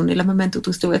CrossFit-tunnille. Mä menen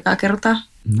tutustumaan ekaa kertaa.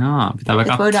 No, pitää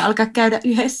vaikka... voidaan alkaa käydä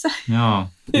yhdessä. Joo,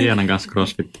 Lianan kanssa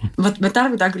CrossFittiin. Mutta me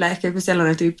tarvitaan kyllä ehkä joku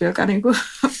sellainen tyyppi, joka niinku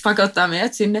pakottaa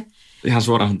meidät sinne. Ihan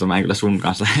suoraan sanottuna mä en kyllä sun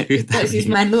kanssa yhtään. Siis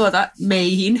mä en luota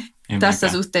meihin tässä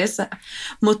suhteessa.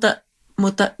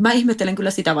 Mutta mä ihmettelen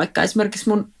kyllä sitä, vaikka esimerkiksi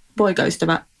mun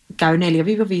poikaystävä käy 4-5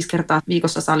 kertaa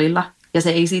viikossa salilla ja se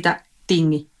ei siitä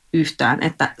tingi yhtään,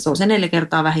 että se on se 4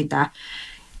 kertaa vähintään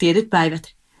tietyt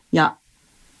päivät ja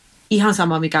ihan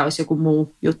sama mikä olisi joku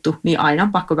muu juttu, niin aina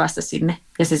on pakko päästä sinne.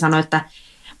 Ja se sanoi, että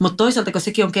mutta toisaalta kun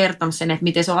sekin on kertonut sen, että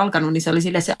miten se on alkanut, niin se oli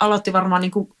silleen, se aloitti varmaan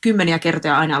niin kuin 10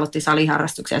 kertoja aina aloitti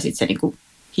saliharrastuksia ja sitten se niin kuin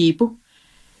hiipui.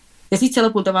 Ja sitten se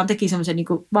lopulta vaan teki semmoisen niin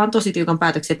vaan tosi tiukan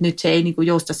päätöksen, että nyt se ei niin kuin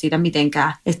jousta siitä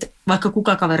mitenkään. Että vaikka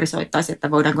kuka kaveri soittaisi,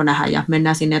 että voidaanko nähdä ja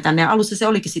mennään sinne ja tänne. Ja alussa se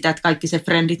olikin sitä, että kaikki se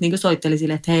frendit niin kuin soitteli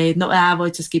sille, että hei, no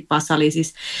voit sä skippaa saliin.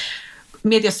 Siis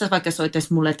mieti, jos sä vaikka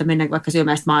soittaisi mulle, että mennäänkö vaikka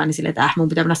syömään, sitten mä aina silleen, että mun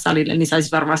pitää mennä salille, niin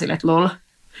saisit varmaan silleen, että lol.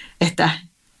 Että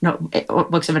no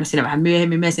voiko se mennä sinne vähän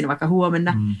myöhemmin, mene sinne vaikka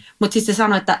huomenna. Mutta sitten se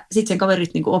sanoi, että sitten sen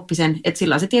kaverit niinku oppi sen, että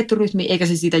sillä on se tietty rytmi, eikä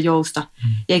se siitä jousta.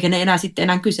 Eikä ne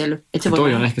enää kysely. Että se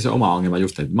toi on ehkä se oma ongelma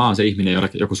just, että mä oon se ihminen, jolla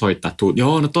joku soittaa, että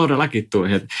joo, no todellakin tuu.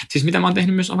 Siis mitä mä oon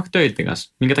tehnyt myös vaikka töiden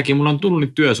kanssa, minkä takia mulla on tullut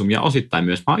nyt työsumia osittain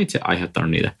myös. Mä oon itse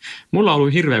aiheuttanut niitä. Mulla on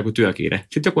ollut hirveä joku työkiire.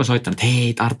 Sitten joku on soittanut, että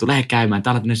hei Tarttu, lähde käymään,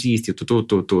 täällä on tämmöinen siisti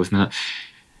juttu, tuu.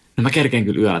 No mä kerkeen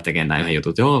kyllä yöllä tekemään nämä yhden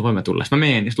jutut. Joo, voimme tulla. Sitten mä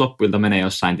menen, ja loppuilta menee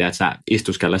jossain, tiedätkö,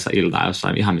 istuskellessa iltaa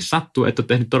jossain ihan missä sattuu, että oot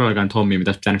tehnyt todellakaan nyt hommia, mitä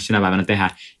olisi pitänyt sinä päivänä tehdä.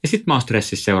 Ja sitten mä oon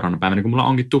stressissä seuraavana päivänä, kun mulla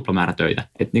onkin tuplamäärä töitä.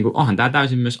 Että niin onhan tää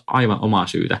täysin myös aivan omaa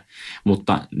syytä.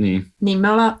 Mutta niin. Niin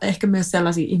me ollaan ehkä myös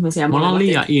sellaisia ihmisiä. Me ollaan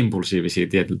liian impulsiivisia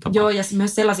tietyllä tapaa. Joo, ja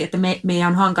myös sellaisia, että meidän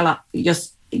on hankala,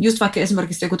 jos just vaikka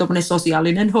esimerkiksi joku tommoinen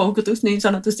sosiaalinen houkutus niin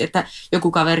sanotusti, että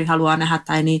joku kaveri haluaa nähdä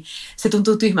tai niin se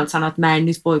tuntuu tyhmältä sanoa, että mä en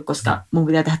nyt voi, koska mun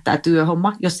pitää tehdä tää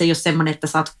työhomma, jos ei ole semmoinen, että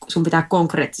sun pitää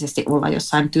konkreettisesti olla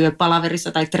jossain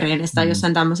työpalaverissa tai treenissä tai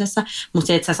jossain tämmöisessä, mutta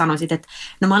se, että sä sanoisit, että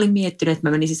no mä olin miettinyt, että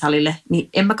mä menisin salille, niin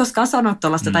en mä koskaan sano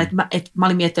tuollaista, tai että mä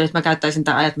olin miettinyt, että mä käyttäisin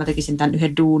tämän ajan, että mä tekisin tämän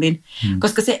yhden duunin,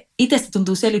 koska se itsestä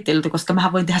tuntuu selittelyltä, koska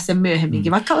mähän voin tehdä sen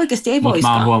myöhemminkin, vaikka oikeasti ei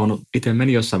voisikaan. Mä oon huomannut, itse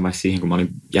meni jossain vaiheessa siihen, kun mä olin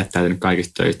jättäytynyt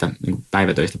kaikista töistä, niin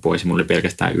päivätöistä pois ja mulla oli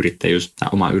pelkästään yrittäjyys, tämä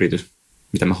oma yritys,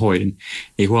 mitä mä hoidin,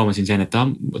 niin huomasin sen, että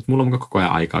mulla on koko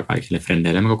ajan aikaa kaikille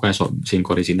frendeille ja mä koko ajan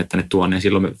sinkorin sinne tänne tuonne ja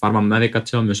silloin varmaan mä veikkaan, että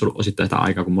se on myös ollut osittain sitä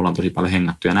aikaa, kun mulla on tosi paljon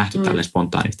hengattu ja nähty tälleen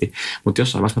spontaanisti, mutta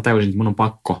jossain vaiheessa mä tajusin, että mun on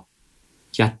pakko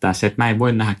jättää se, että mä en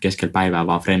voi nähdä keskellä päivää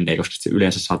vaan frendejä, koska se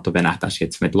yleensä saattoi venähtää siihen,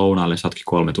 että sä menet lounaalle, sä ootkin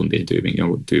 3 tuntia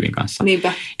jonkun tyypin kanssa.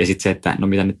 Niinpä. Ja sitten se, että no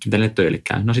mitä ne töille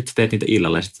käy. No sitten sä teet niitä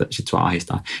illalla ja sit sua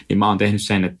ahdistaa. Niin mä oon tehnyt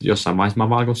sen, että jossain vaiheessa mä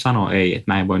vaan sanoa ei,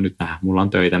 että mä en voi nyt nähdä. Mulla on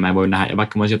töitä, mä en voi nähdä. Ja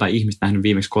vaikka mä olisin jotain ihmistä nähnyt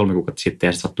viimeksi 3 kuukautta sitten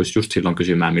ja se sattuisi just silloin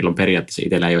kysymään, milloin periaatteessa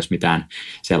itsellä ei olisi mitään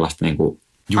sellaista niin kuin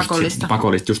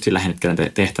pakollista just sillä hetkellä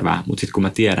tehtävää, mutta sitten kun mä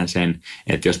tiedän sen,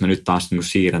 että jos mä nyt taas niin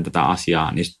siirrän tätä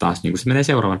asiaa, niin taas niin se menee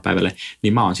seuraavan päivälle,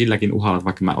 niin mä oon silläkin uhalla, että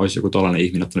vaikka mä olisin joku tollainen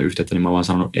ihminen ottanut yhteyttä, niin mä oon vaan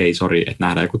sanonut, ei, sori, että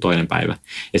nähdään joku toinen päivä.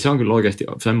 Ja se on kyllä oikeasti,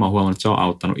 sen mä oon huomannut, että se on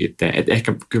auttanut itse. Että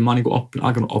ehkä kyllä mä oon niin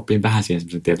alkanut oppia vähän siihen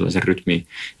semmoisen tietynlaisen rytmiin,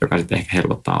 joka sitten ehkä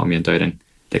helpottaa omien töiden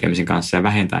tekemisen kanssa ja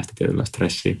vähentää sitä tietynlaista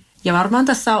stressiä. Ja varmaan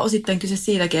tässä on osittain kyse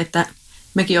siitäkin, että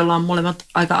mekin ollaan molemmat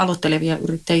aika aloittelevia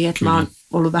yrittäjiä, että mä oon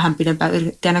ollut vähän pidempään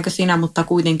yrittäjänä kuin sinä, mutta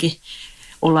kuitenkin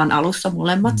ollaan alussa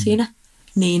molemmat siinä,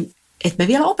 niin että me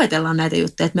vielä opetellaan näitä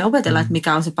juttuja, että me opetellaan, että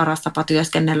mikä on se paras tapa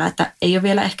työskennellä, että ei ole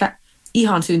vielä ehkä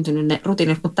ihan syntynyt ne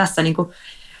rutiinit, mutta tässä niin kuin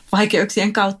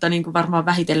vaikeuksien kautta niin kuin varmaan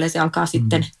vähitellen se alkaa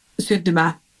sitten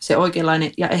syntymään se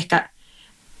oikeanlainen ja ehkä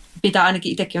pitää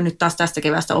ainakin itsekin on nyt taas tästä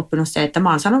keväästä oppinut se, että mä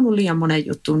oon sanonut liian monen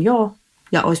juttuun joo,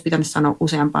 ja olisi pitänyt sanoa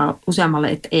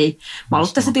useammalle, että ei. Mä oon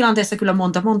ollut tässä tilanteessa kyllä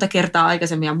monta kertaa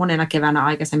aikaisemmin ja monena keväänä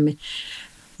aikaisemmin,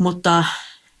 mutta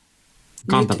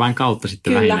kantapäin kautta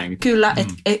sitten vähinäänkin. Kyllä,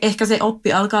 että ehkä se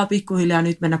oppi alkaa pikkuhiljaa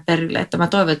nyt mennä perille, että mä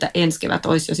toivon, että ensi kevät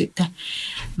olisi jo sitten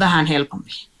vähän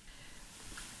helpompi.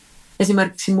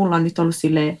 Esimerkiksi mulla on nyt ollut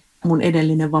silleen, mun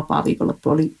edellinen vapaa viikonloppu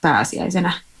oli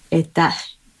pääsiäisenä, että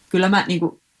kyllä mä niin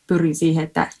kuin pyrin siihen,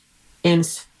 että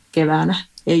ensi keväänä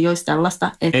ei olisi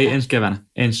tällaista. Että ei ensi keväänä,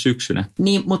 ensi syksynä.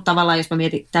 Niin, mutta tavallaan jos mä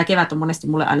mietin, tämä kevät on monesti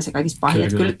mulle aina se kaikista pahin.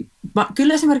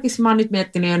 Kyllä esimerkiksi mä oon nyt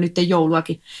miettinyt jo nyt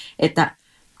jouluakin, että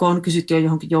kun on kysytty jo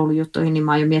johonkin joulujuttuihin, niin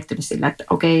mä oon jo miettinyt sillä, että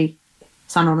okei,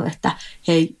 sanonut, että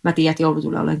hei, mä tiedän, että joulu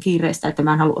tulee olemaan kiireistä, että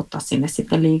mä en halua ottaa sinne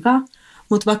sitten liikaa.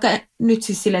 Mutta vaikka nyt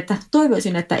siis silleen, että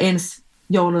toivoisin, että ensi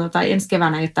jouluna tai ensi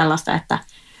keväänä ei ole tällaista, että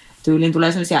tyyliin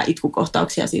tulee sellaisia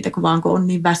itkukohtauksia siitä, kun vaan kun on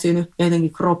niin väsynyt ja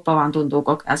jotenkin kroppa vaan tuntuu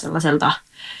koko ajan sellaiselta,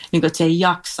 niin kuin, että se ei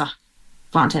jaksa,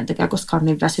 vaan sen takia, koska on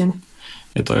niin väsynyt.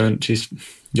 Ja toi on siis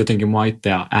jotenkin mua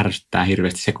itseä ärsyttää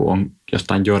hirveästi se, kun on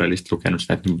jostain Jorelista lukenut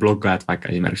sitä, että bloggaajat vaikka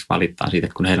esimerkiksi valittaa siitä,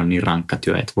 että kun heillä on niin rankka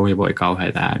työ, että voi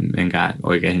kauheita ja menkää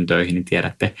oikeisiin töihin, niin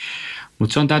tiedätte.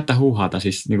 Mutta se on täyttä huuhaata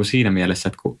siis niin kuin siinä mielessä,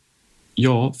 että kun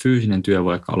joo, fyysinen työ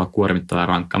voi olla kuormittava ja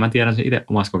rankkaa. Mä tiedän sen itse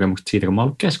omasta kokemuksesta siitä, kun mä oon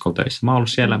ollut keskoltöissä. Mä oon ollut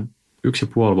siellä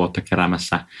 1,5 vuotta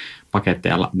keräämässä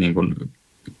paketteja niin kuin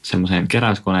semmoiseen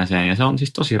keräyskoneeseen ja se on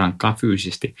siis tosi rankkaa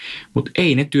fyysisesti. Mutta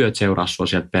ei ne työt seuraa sua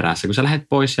sieltä perässä. Kun sä lähdet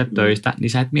pois sieltä töistä, niin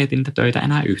sä et mieti niitä töitä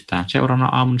enää yhtään. Seuraavana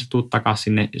aamuna sä tuut takaisin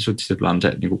sinne, sitten on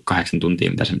se niin kuin 8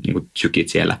 tuntia, mitä sä niin kuin sykit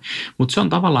siellä. Mutta se on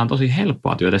tavallaan tosi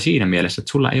helppoa työtä siinä mielessä,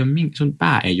 että sulla ei ole, sun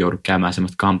pää ei joudu käymään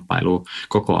semmoista kamppailua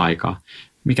koko aikaa.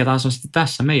 Mikä taas on sitten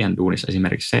tässä meidän duunissa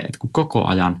esimerkiksi se, että kun koko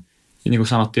ajan, niin kuin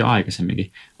sanottiin jo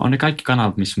aikaisemminkin, on ne kaikki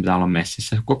kanavat, missä pitää olla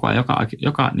messissä. Koko ajan,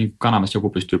 joka niin kanavassa joku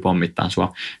pystyy pommittamaan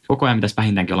sua. Koko ajan pitäisi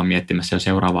vähintäänkin olla miettimässä jo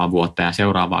seuraavaa vuotta ja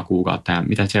seuraavaa kuukautta ja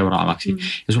mitä seuraavaksi.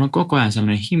 Ja sulla on koko ajan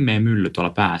sellainen himmeä mylly tuolla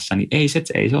päässä, niin ei se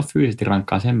ole fyysisesti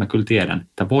rankkaa, sen mä kyllä tiedän.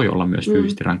 Että voi olla myös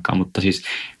fyysisesti rankkaa, mutta siis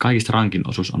kaikista rankin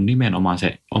osuus on nimenomaan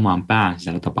se oman pään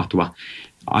sisällä tapahtuva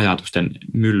ajatusten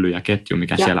mylly ja ketju,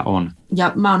 mikä siellä on.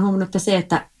 Ja mä oon huomannut, että se,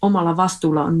 että omalla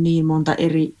vastuulla on niin monta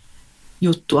eri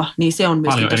juttua, niin se on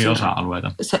myös paljon eri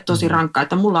osa-alueita. Tosi rankkaa,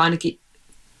 että mulla ainakin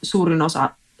suurin osa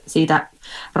siitä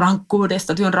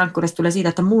rankkuudesta, työn rankkuudesta tulee siitä,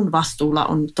 että mun vastuulla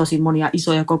on tosi monia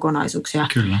isoja kokonaisuuksia.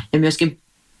 Kyllä. Ja myöskin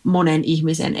monen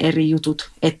ihmisen eri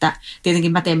jutut, että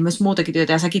tietenkin mä teen myös muutakin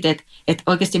työtä ja säkin teet, että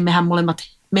oikeasti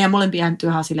meidän molempien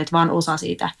työhän silleen, että vaan osa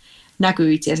siitä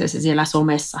näkyy itse asiassa siellä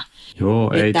somessa.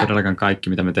 Joo, ei todellakaan kaikki,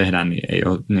 mitä me tehdään, niin ei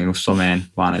ole niin kuin someen,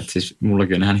 vaan että siis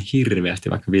mullakin on ihan hirveästi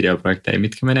vaikka videoprojekteja,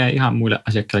 mitkä menee ihan muille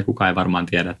asiakkaille, kukaan ei varmaan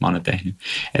tiedä, että mä oon ne tehnyt.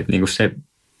 Että niin kuin se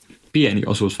pieni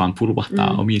osuus vaan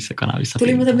pulvahtaa omissa kanavissa.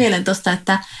 Tuli muuten mieleen tuosta,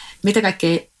 että mitä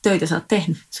kaikkea töitä sä oot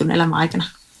tehnyt sun elämän aikana?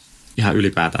 Ihan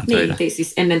ylipäätään töitä. Niin,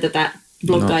 siis ennen tätä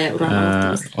bloggaa ja uran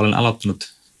aloittamista. Olen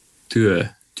aloittanut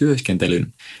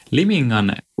työskentelyn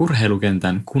Limingan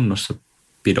urheilukentän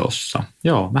kunnossapidossa.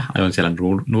 Joo, mä ajoin siellä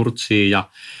nurtsiin ja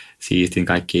siistin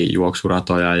kaikki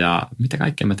juoksuratoja ja mitä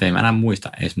kaikkea mä tein. Mä enää muista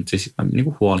edes, mutta siis mä niin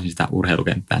kuin huolisin sitä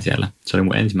urheilukenttää siellä. Se oli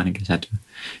mun ensimmäinen kesätyö.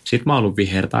 Sitten mä oon ollut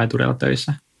vihertaiturilla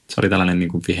töissä. Se oli tällainen niin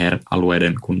kuin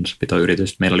viheralueiden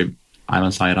kunnossapitoyritys. Meillä oli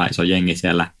aivan sairaan iso jengi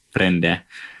siellä, frendejä.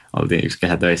 Oltiin yksi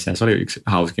kesä töissä ja se oli yksi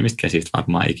hauskimmista kesistä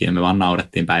varmaan ikinä. Me vaan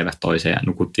naurettiin päivästä toiseen ja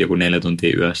nukuttiin joku 4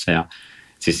 tuntia yössä ja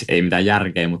siis ei mitään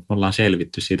järkeä, mutta me ollaan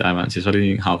selvitty siitä aivan. Siis oli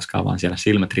niin hauskaa vaan siellä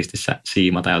silmät ristissä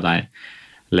siimata jotain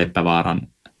Leppävaaran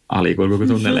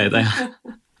alikulkutunneleita ja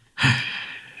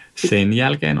sen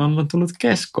jälkeen on tullut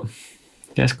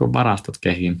Keskon varastot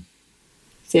kehiin.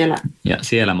 Ja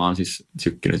siellä mä oon siis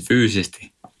sykkinyt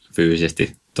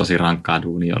fyysisesti tosi rankkaa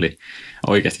duunia oli.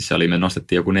 Oikeasti se oli, me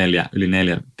nostettiin joku yli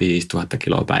 4-5 tuhatta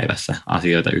kiloa päivässä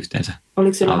asioita yhteensä.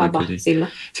 Oliko sulla haba sillä?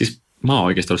 Siis mä oon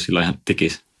oikeasti ollut silloin ihan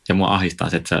tikis. Ja mua ahdistaa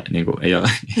se, että se niin kuin, ei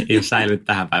ole säilynyt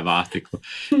tähän päivään asti, kun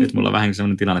nyt mulla on vähän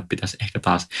sellainen tilanne, että pitäisi ehkä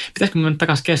taas, pitäisikö mennä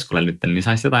takaisin keskulle nyt, niin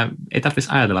saisi jotain, ei tarvitsisi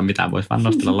ajatella mitään, voisi vaan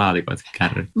nostella laatikoita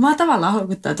kärryyn. Mua tavallaan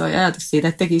houkuttaa tuo ajatus siitä,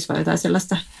 että tekisi vaan jotain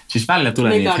sellaista. Siis välillä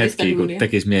tulee niitä hetkiä, kun duunia.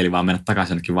 tekisi mieli vaan mennä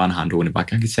takaisin jonnekin vanhaan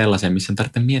duunipaikkaan, johonkin sellaiseen, missä ei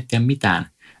tarvitse miettiä mitään.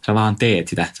 Sä vaan teet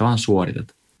sitä, sä vaan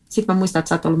suoritat. Sitten mä muistan, että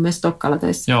sä oot ollut myös Stokkalla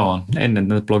töissä. Joo, ennen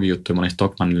näitä blogijuttuja mä olin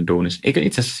Stockmannilla duunissa. Eikö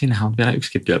itse asiassa siinähän on vielä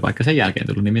yksikin työpaikka sen jälkeen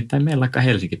tullut, nimittäin meillä on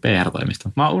Helsinki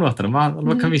PR-toimisto. Mä oon unohtanut, mä oon ollut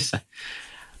vaikka missä.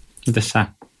 Mites sä?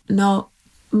 No,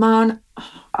 mä oon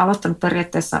aloittanut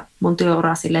periaatteessa mun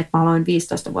työuraa silleen, että mä aloin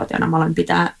 15-vuotiaana. Mä aloin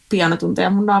pitää pianotunteja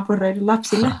mun naapureiden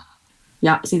lapsille.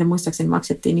 Ja siitä muistaakseni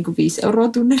maksettiin niin kuin 5 euroa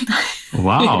tunnilta.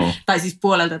 Wow. Tai siis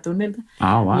puolelta tunnilta.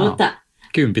 Wow. Mutta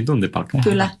 10 tuntipalkka.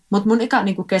 kyllä, mutta mun eka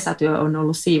niin kuin kesätyö on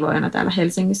ollut siivoojana täällä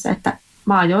Helsingissä, että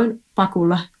mä ajoin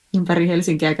pakulla ympäri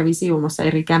Helsinkiä ja kävin siivomassa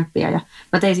eri kämppiä ja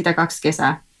mä tein sitä 2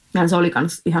 kesää. Ja se oli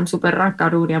ihan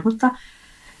superrankkaa duunia, mutta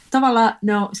tavallaan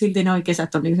silti nuo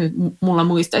kesät on niin mulla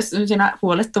muistaisi siinä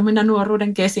huolettomina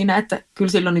nuoruuden kesinä, että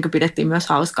kyllä silloin niin pidettiin myös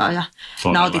hauskaa ja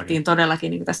nautittiin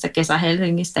todellakin niin tässä kesä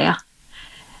Helsingistä. Ja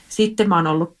sitten mä oon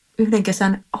ollut yhden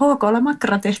kesän HK:lla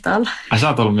makkaratehtaalla. Ai sä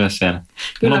oot ollut myös siellä?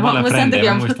 Kyllä, mulla on paljon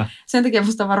frendejä, sen takia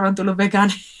musta on varmaan tullut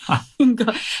vegaani.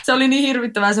 Se oli niin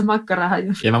hirvittävää se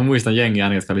makkarahaju. Ja mä muistan jengiä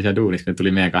aina, jotka oli siellä duunissa, kun ne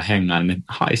tuli meidän kanssa hengaan, niin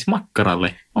haisi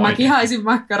makkaralle. Mäkin haisin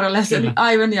makkaralle ja se oli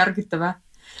aivan järkyttävää.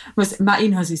 Mä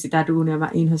inhosin sitä duunia, mä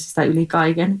inhosin sitä yli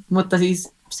kaiken. Mutta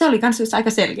siis se oli myös aika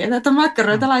selkeää, että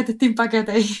makkaroita laitettiin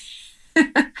paketeihin.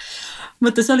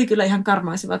 Mutta se oli kyllä ihan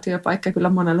karmaiseva työpaikka kyllä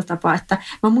monella tapaa. Että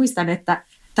mä muistan, että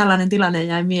tällainen tilanne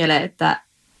jäi mieleen, että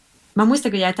mä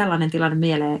muistan, kun jäi tällainen tilanne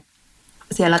mieleen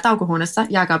siellä taukohuoneessa.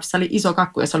 Jääkaapissa oli iso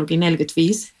kakku ja se olikin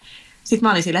 45. Sitten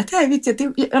mä olin silleen, että hei vitsi, että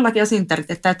jollakin on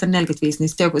synttärit, että täyttää 45, niin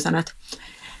sitten joku sanoi,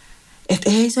 että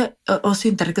ei se ole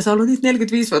synttärit, kun se on ollut nyt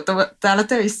 45 vuotta täällä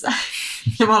töissä.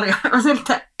 Ja mä olin aivan,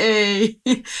 että ei,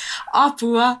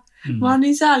 apua. Mä oon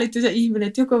niin säälitty se ihminen,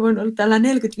 että joku on ollut täällä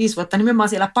 45 vuotta nimenomaan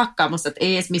siellä pakkaamossa, että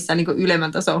ei edes missään niin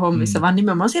ylemmän tason hommissa, vaan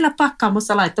nimenomaan siellä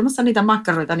pakkaamossa laittamassa niitä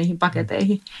makkaroita niihin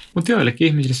paketeihin. Mutta joillekin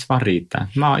ihmisille se vaan riittää.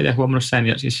 Mä oon itse huomannut sen,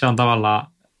 ja siis se on tavallaan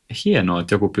hienoa,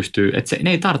 että joku pystyy, että ne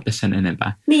ei tarvitse sen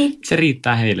enempää. Niin. Se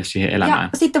riittää heille siihen elämään.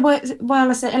 Ja sitten voi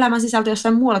olla se elämän sisältö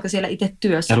jossain muualla kuin siellä itse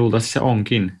työssä. Ja luultavasti se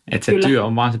onkin. Että se työ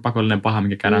on vaan se pakollinen paha,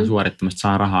 mikä käydään suorittamasta,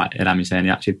 saa rahaa elämiseen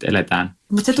ja sitten eletään.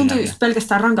 Mutta se tuntuu just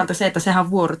pelkästään rankalta se, että sehän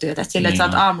on vuorotyötä. Että sille, että sä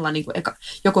oot aamulla niin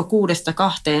joko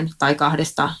 6-2 tai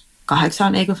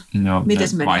 2-8, eikö? Joo, miten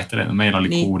se meni? Vaihtelee. Meillä oli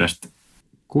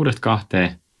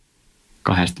 6-2,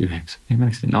 2-9.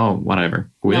 No, whatever.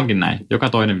 Kuitenkin näin. Joka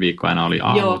toinen viikko aina oli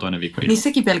aamu, toinen viikko ilta. Niin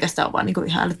sekin pelkästään on vaan niin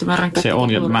ihan älyttömän rankkaa. Se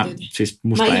on, ja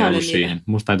musta ei ollut siihen.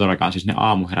 Musta ei todellakaan siis ne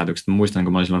aamuherätykset. Mä muistan,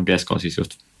 kun mä olin silloin keskellä, siis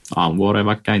just aamuvuoroja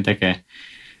vaikka käin tekee.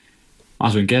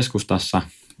 Asuin keskustassa,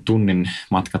 tunnin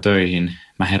matka töihin.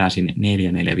 Mä heräsin 4:45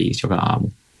 joka aamu.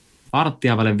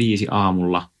 4:45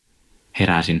 aamulla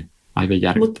heräsin. Aivan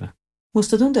järkyttävää.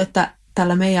 Musta tuntuu, että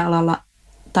tällä meidän alalla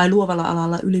tai luovalla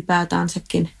alalla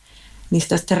ylipäätäänsäkin niin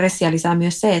sitä stressiä lisää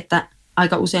myös se, että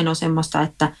aika usein on semmoista,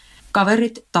 että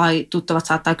kaverit tai tuttavat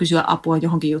saattaa kysyä apua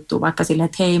johonkin juttuun, vaikka silleen,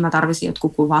 että hei, mä tarvitsin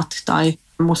jotkut kuvat tai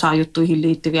musajuttuihin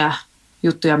liittyviä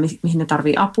juttuja, mihin ne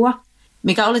tarvii apua.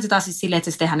 Mikä oletetaan siis silleen,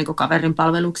 että se tehdään niin kaverin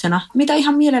palveluksena, mitä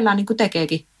ihan mielellään niin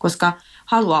tekeekin, koska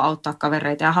haluaa auttaa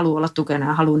kavereita ja haluaa olla tukena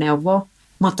ja haluaa neuvoa.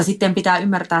 Mutta sitten pitää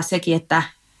ymmärtää sekin, että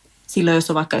silloin, jos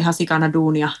on vaikka ihan sikana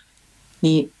duunia,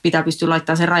 niin pitää pystyä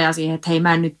laittamaan sen raja siihen, että hei,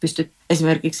 mä en nyt pysty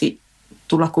esimerkiksi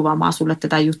tulla kuvaamaan sulle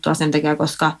tätä juttua sen takia,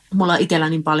 koska mulla on itsellä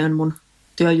niin paljon mun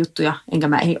työjuttuja, enkä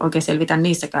mä ei oikein selvitä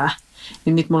niissäkään.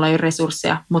 Niin nyt mulla ei ole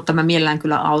resursseja, mutta mä mielellään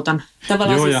kyllä autan.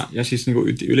 Tavallaan joo, siis ja siis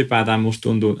niin ylipäätään musta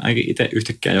tuntuu, ainakin itse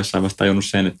yhtäkkiä jossain vasta tajunnut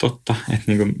sen, että totta,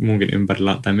 että niin munkin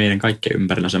ympärillä tai meidän kaikkien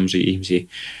ympärillä on sellaisia ihmisiä,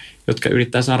 jotka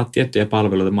yrittää saada tiettyjä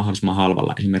palveluita mahdollisimman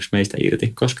halvalla esimerkiksi meistä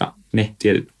irti, koska ne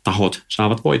tietyt tahot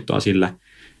saavat voittoa sillä,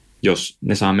 jos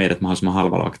ne saa meidät mahdollisimman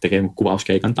halvalla, vaikka tekee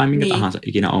kuvauskeikan tai minkä tahansa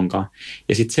ikinä onkaan.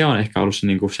 Ja sitten se on ehkä ollut se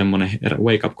niinku semmoinen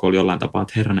wake up call jollain tapaa,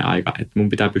 että herranen aika, että mun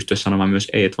pitää pystyä sanomaan myös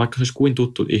ei, että vaikka se olisi kuin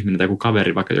tuttu ihminen tai joku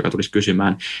kaveri vaikka, joka tulisi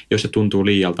kysymään, jos se tuntuu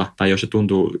liialta tai jos se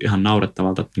tuntuu ihan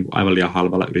naurettavalta, niin kuin aivan liian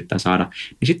halvalla yrittää saada,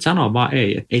 niin sitten sanoa vaan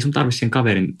ei, että ei sun tarvitse sen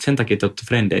kaverin, sen takia, että olette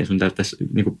frendejä, sun täytyisi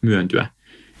niinku myöntyä.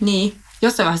 Niin.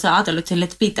 Jossain vaiheessa ajatellut sille,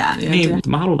 että pitää myöntyä. Niin, mutta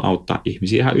mä haluan auttaa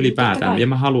ihmisiä ihan ylipäätään. Ja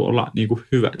mä haluan olla niin kuin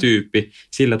hyvä tyyppi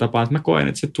sillä tapaa, että mä koen,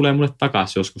 että se tulee mulle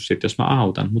takaisin joskus sit, jos mä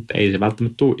autan. Mutta ei se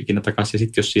välttämättä tule ikinä takaisin. Ja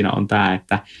sitten jos siinä on tämä,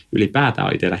 että ylipäätään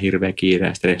on itsellä hirveä kiire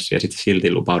ja stressi ja sitten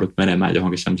silti lupaudut menemään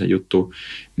johonkin sellaisen juttuun,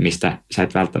 mistä sä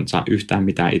et välttämättä saa yhtään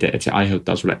mitään itse, että se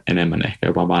aiheuttaa sulle enemmän ehkä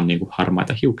jopa vaan niin kuin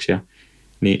harmaita hiuksia,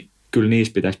 niin kyllä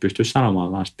niissä pitäisi pystyä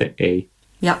sanomaan vaan sitten ei.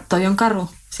 Ja toi on karu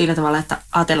sillä tavalla, että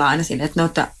ajatellaan aina sille, että no,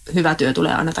 että hyvä työ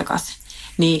tulee aina takaisin.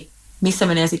 Niin missä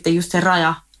menee sitten just se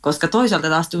raja, koska toisaalta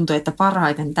taas tuntuu, että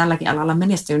parhaiten tälläkin alalla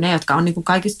menestyy ne, jotka on niin kuin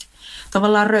kaikista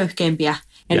tavallaan röyhkeimpiä.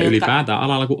 Ja ylipäätään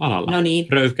alalla kuin alalla. No niin.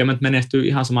 Röyhkeimmät menestyy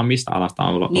ihan sama mistä alasta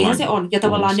on. Niinhän se on. Ja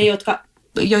tavallaan ne,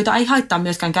 joita ei haittaa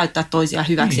myöskään käyttää toisia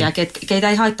hyväksi. Niin. Ja keitä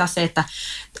ei haittaa se, että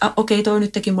okei, toi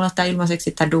nyt teki mulle tämä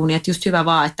ilmaiseksi tämä duuni, että just hyvä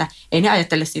vaan, että ei ne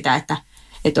ajattele sitä, että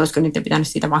olisiko niiden pitänyt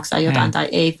siitä maksaa jotain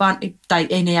tai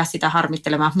ei ne jää sitä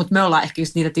harmittelemaan. Mutta me ollaan ehkä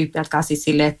just niitä tyyppejä, jotka on siis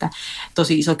silleen, että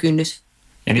tosi iso kynnys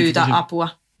pyytää apua.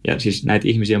 Ja siis näitä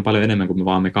ihmisiä on paljon enemmän kuin me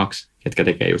vaan me kaksi, ketkä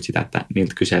tekee just sitä, että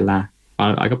niiltä kysellään.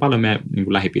 Aika paljon meidän niin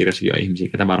kuin lähipiirissäkin on ihmisiä,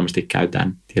 ketä varmasti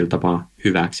käytetään tietyllä tapaa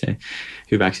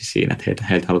hyväksi siinä, että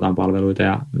heiltä halutaan palveluita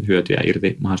ja hyötyjä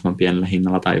irti mahdollisimman pienellä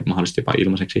hinnalla tai mahdollisesti jopa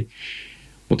ilmaiseksi.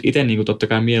 Mutta itse niin kuin totta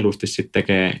kai mieluusti sitten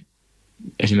tekee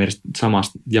esimerkiksi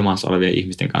samassa jamassa olevien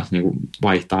ihmisten kanssa niin kuin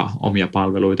vaihtaa omia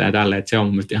palveluita ja tälleen, että se on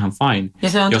mun mielestä ihan fine. Ja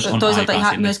se on toisaalta ihan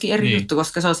sinne. Myöskin eri juttu,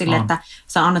 koska se on silleen, että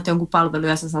sä annat jonkun palvelun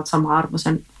ja sä saat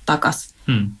sama-arvoisen takaisin.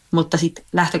 Mutta sitten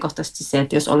lähtökohtaisesti se,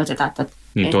 että jos oletetaan, että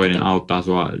niin toinen auttaa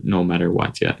sua no matter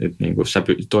what. Ja että niin kuin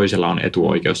toisella on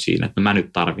etuoikeus siinä, että no mä nyt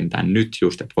tarvin tämän nyt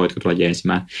just, että voitko tulla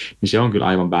jeesimään. Niin se on kyllä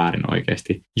aivan väärin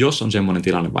oikeasti. Jos on semmoinen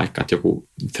tilanne vaikka, että joku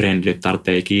frendi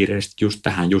tarvitsee kiireesti just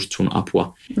tähän just sun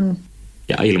apua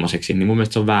ja ilmaiseksi, niin mun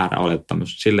mielestä se on väärä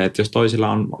olettamus. Silleen, että jos toisilla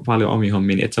on paljon omia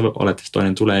hommia, niin et sä voi olettaa, että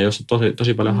toinen tulee, jos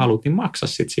tosi paljon haluat, niin maksa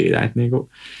sit siitä. Että niin kuin,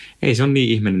 ei se on niin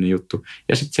ihmeellinen juttu.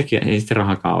 Ja sitten sekin ei sitten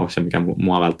rahakaan ole se, mikä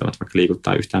mua välttämättä vaikka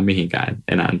liikuttaa yhtään mihinkään.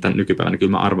 Enää tämän nykypäivänä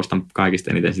kyllä mä arvostan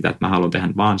kaikista eniten sitä, että mä haluan tehdä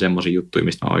vaan semmoisia juttuja,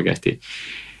 mistä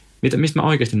mä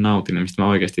oikeasti nautin ja mistä mä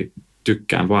oikeasti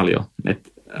tykkään paljon. Että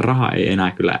raha ei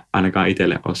enää kyllä ainakaan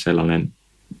itselle ole sellainen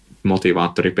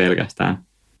motivaattori pelkästään.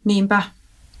 Niinpä.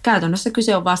 Käytännössä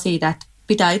kyse on vaan siitä, että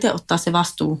pitää itse ottaa se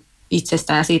vastuu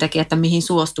itsestään ja siitäkin, että mihin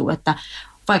suostuu. Että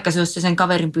vaikka se olisi sen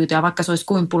kaverin pyytö ja vaikka se olisi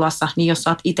kuin pulassa, niin jos sä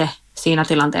oot itse siinä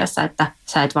tilanteessa, että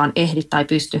sä et vaan ehdi tai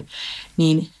pysty,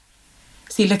 niin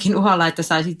silläkin uhalla, että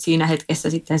saisit siinä hetkessä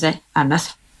sitten se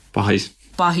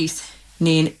pahis,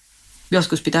 niin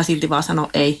joskus pitää silti vaan sanoa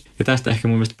ei. Ja tästä ehkä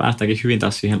mun mielestä päästäänkin hyvin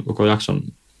taas siihen koko jakson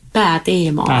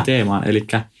pääteemaan. Eli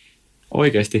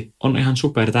oikeasti on ihan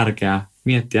super tärkeää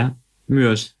miettiä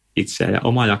myös itseä ja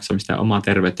omaa jaksamista ja omaa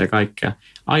terveyttä ja kaikkea.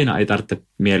 Aina ei tarvitse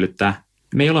miellyttää.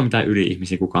 Me ei ole mitään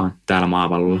yli-ihmisiä kukaan täällä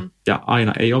maapallolla ja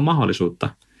aina ei ole mahdollisuutta.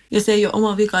 Ja se ei ole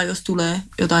oma vika, jos tulee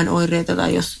jotain oireita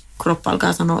tai jos kroppa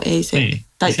alkaa sanoa ei se. Ei.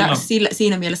 Tai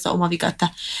siinä mielessä oma vika, että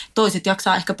toiset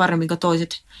jaksaa ehkä paremmin kuin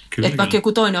toiset. Että vaikka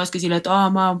joku toinen olisikin silleen, että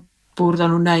mä oon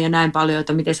puurtanut näin ja näin paljon,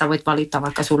 että miten sä voit valittaa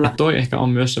vaikka sulla. Ja toi ehkä on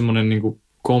myös semmoinen niin kuin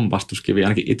kompastuskivi,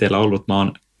 ainakin itsellä ollut. Mä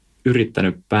oon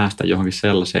yrittänyt päästä johonkin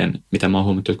sellaiseen, mitä mä oon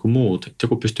huomannut jotkut muut. Että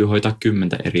joku pystyy hoitaa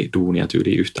 10 eri duunia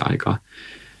tyyliin yhtä aikaa.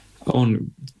 On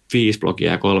 5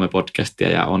 blogia ja 3 podcastia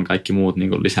ja on kaikki muut niin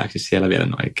kuin lisäksi siellä vielä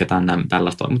ketään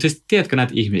tällaista. Mutta siis tiedätkö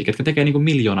näitä ihmisiä, jotka tekee niin kuin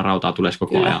 1,000,000 rautaa tulee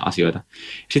koko ajan asioita.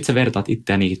 Sitten sä vertaat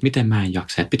itseä niihin, että miten mä en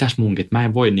jaksa, että pitäis munkin, että mä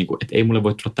en voi, niin kuin, että ei mulle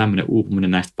voi tulla tämmöinen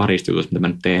uupuminen näistä parista jutuista, mitä mä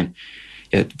nyt teen.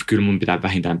 Ja kyllä mun pitää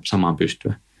vähintään samaan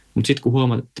pystyä. Mutta sitten kun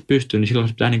huomaat, että pystyy, niin silloin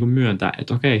se pitää niin kuin myöntää,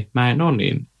 että okei,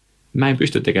 mä en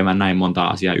pysty tekemään näin montaa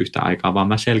asiaa yhtä aikaa, vaan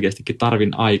mä selkeästikin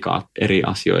tarvin aikaa eri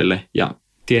asioille. Ja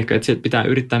tiedätkö, että se pitää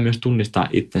yrittää myös tunnistaa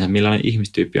itsensä, millainen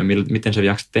ihmistyyppi on, miten sä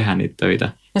jaksat tehdä niitä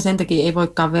töitä. Ja sen takia ei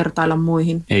voikaan vertailla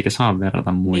muihin. Eikä saa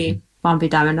verrata muihin. Niin, vaan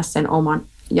pitää mennä sen oman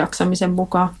jaksamisen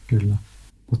mukaan. Kyllä.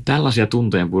 Mutta tällaisia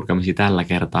tuntojen purkamisia tällä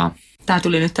kertaa. Tämä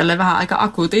tuli nyt tälle vähän aika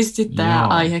akuutisti tämä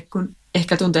aihe, kun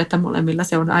ehkä tuntuu, että molemmilla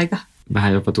se on aika.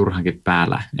 Vähän jopa turhankin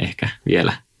päällä ehkä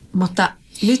vielä. Mutta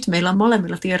nyt meillä on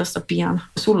molemmilla tiedossa pian.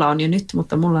 Sulla on jo nyt,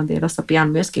 mutta mulla on tiedossa pian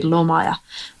myöskin loma ja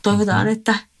toivotaan,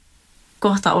 että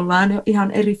kohta ollaan jo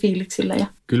ihan eri fiiliksillä. Ja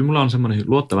kyllä mulla on semmoinen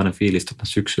luottavainen fiilis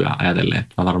syksyä ajatellen,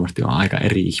 että mä varmasti olen aika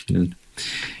eri ihminen.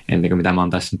 Ennen kuin mitä mä oon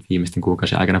tässä nyt viimeisten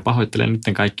kuukausien aikana. Pahoittelen nyt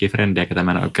kaikkia frendejä, ketä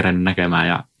mä en ole kerennyt näkemään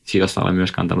ja sijoissa olen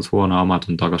myös kantanut huonoa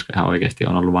omatuntoa, koska ihan oikeasti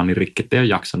on ollut vaan niin rikki, että ei ole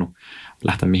jaksanut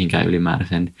lähteä mihinkään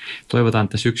ylimääräiseen. Toivotaan,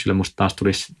 että syksyllä musta taas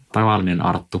tulisi tavallinen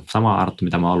Arttu, sama Arttu,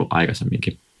 mitä mä oon ollut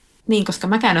aikaisemminkin. Niin, koska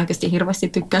mäkään oikeasti hirveästi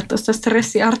tykkää tuosta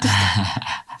stressiartusta.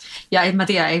 Ja en mä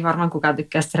tiedä, ei varmaan kukaan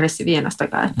tykkää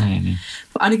stressivienastakaan. Että niin.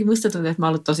 Ainakin musta tuntuu, että mä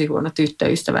oon ollut tosi huono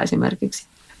tyttöystävä esimerkiksi,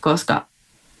 koska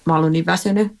mä oon ollut niin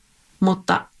väsynyt,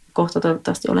 mutta kohta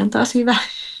toivottavasti olen taas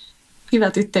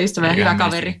hyvä tyttöystävä ja hyvä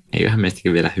kaveri. Eiköhän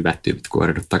meistäkin vielä hyvät tyypit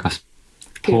kuoriudut takaisin.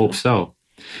 Hope so.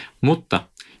 Mutta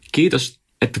kiitos,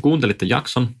 että kuuntelitte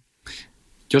jakson.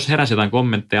 Jos heräsi jotain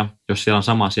kommentteja, jos siellä on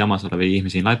samassa jamassa olevia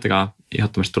ihmisiä, laittakaa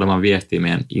ehdottomasti tulemaan viestiä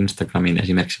meidän Instagramiin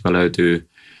esimerkiksi, joka löytyy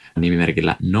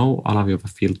nimimerkillä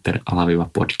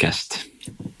no_filter_podcast.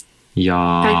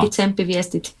 Ja, Kaikki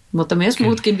tsemppiviestit, mutta myös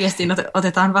muutkin viestin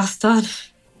otetaan vastaan.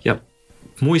 Ja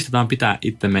muistetaan pitää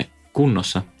itsemme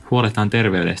kunnossa, huolehtaan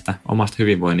terveydestä, omasta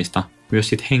hyvinvoinnista, myös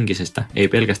siitä henkisestä, ei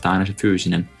pelkästään aina se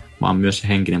fyysinen, vaan myös se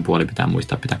henkinen puoli pitää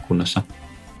muistaa pitää kunnossa.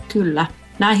 Kyllä,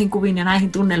 näihin kuviin ja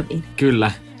näihin tunnelmiin.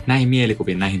 Kyllä, näihin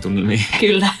mielikuviin, näihin tunnelmiin.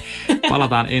 Kyllä.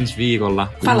 Palataan ensi viikolla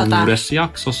uudessa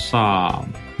jaksossa.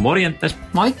 Morjentes!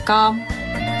 Moikka!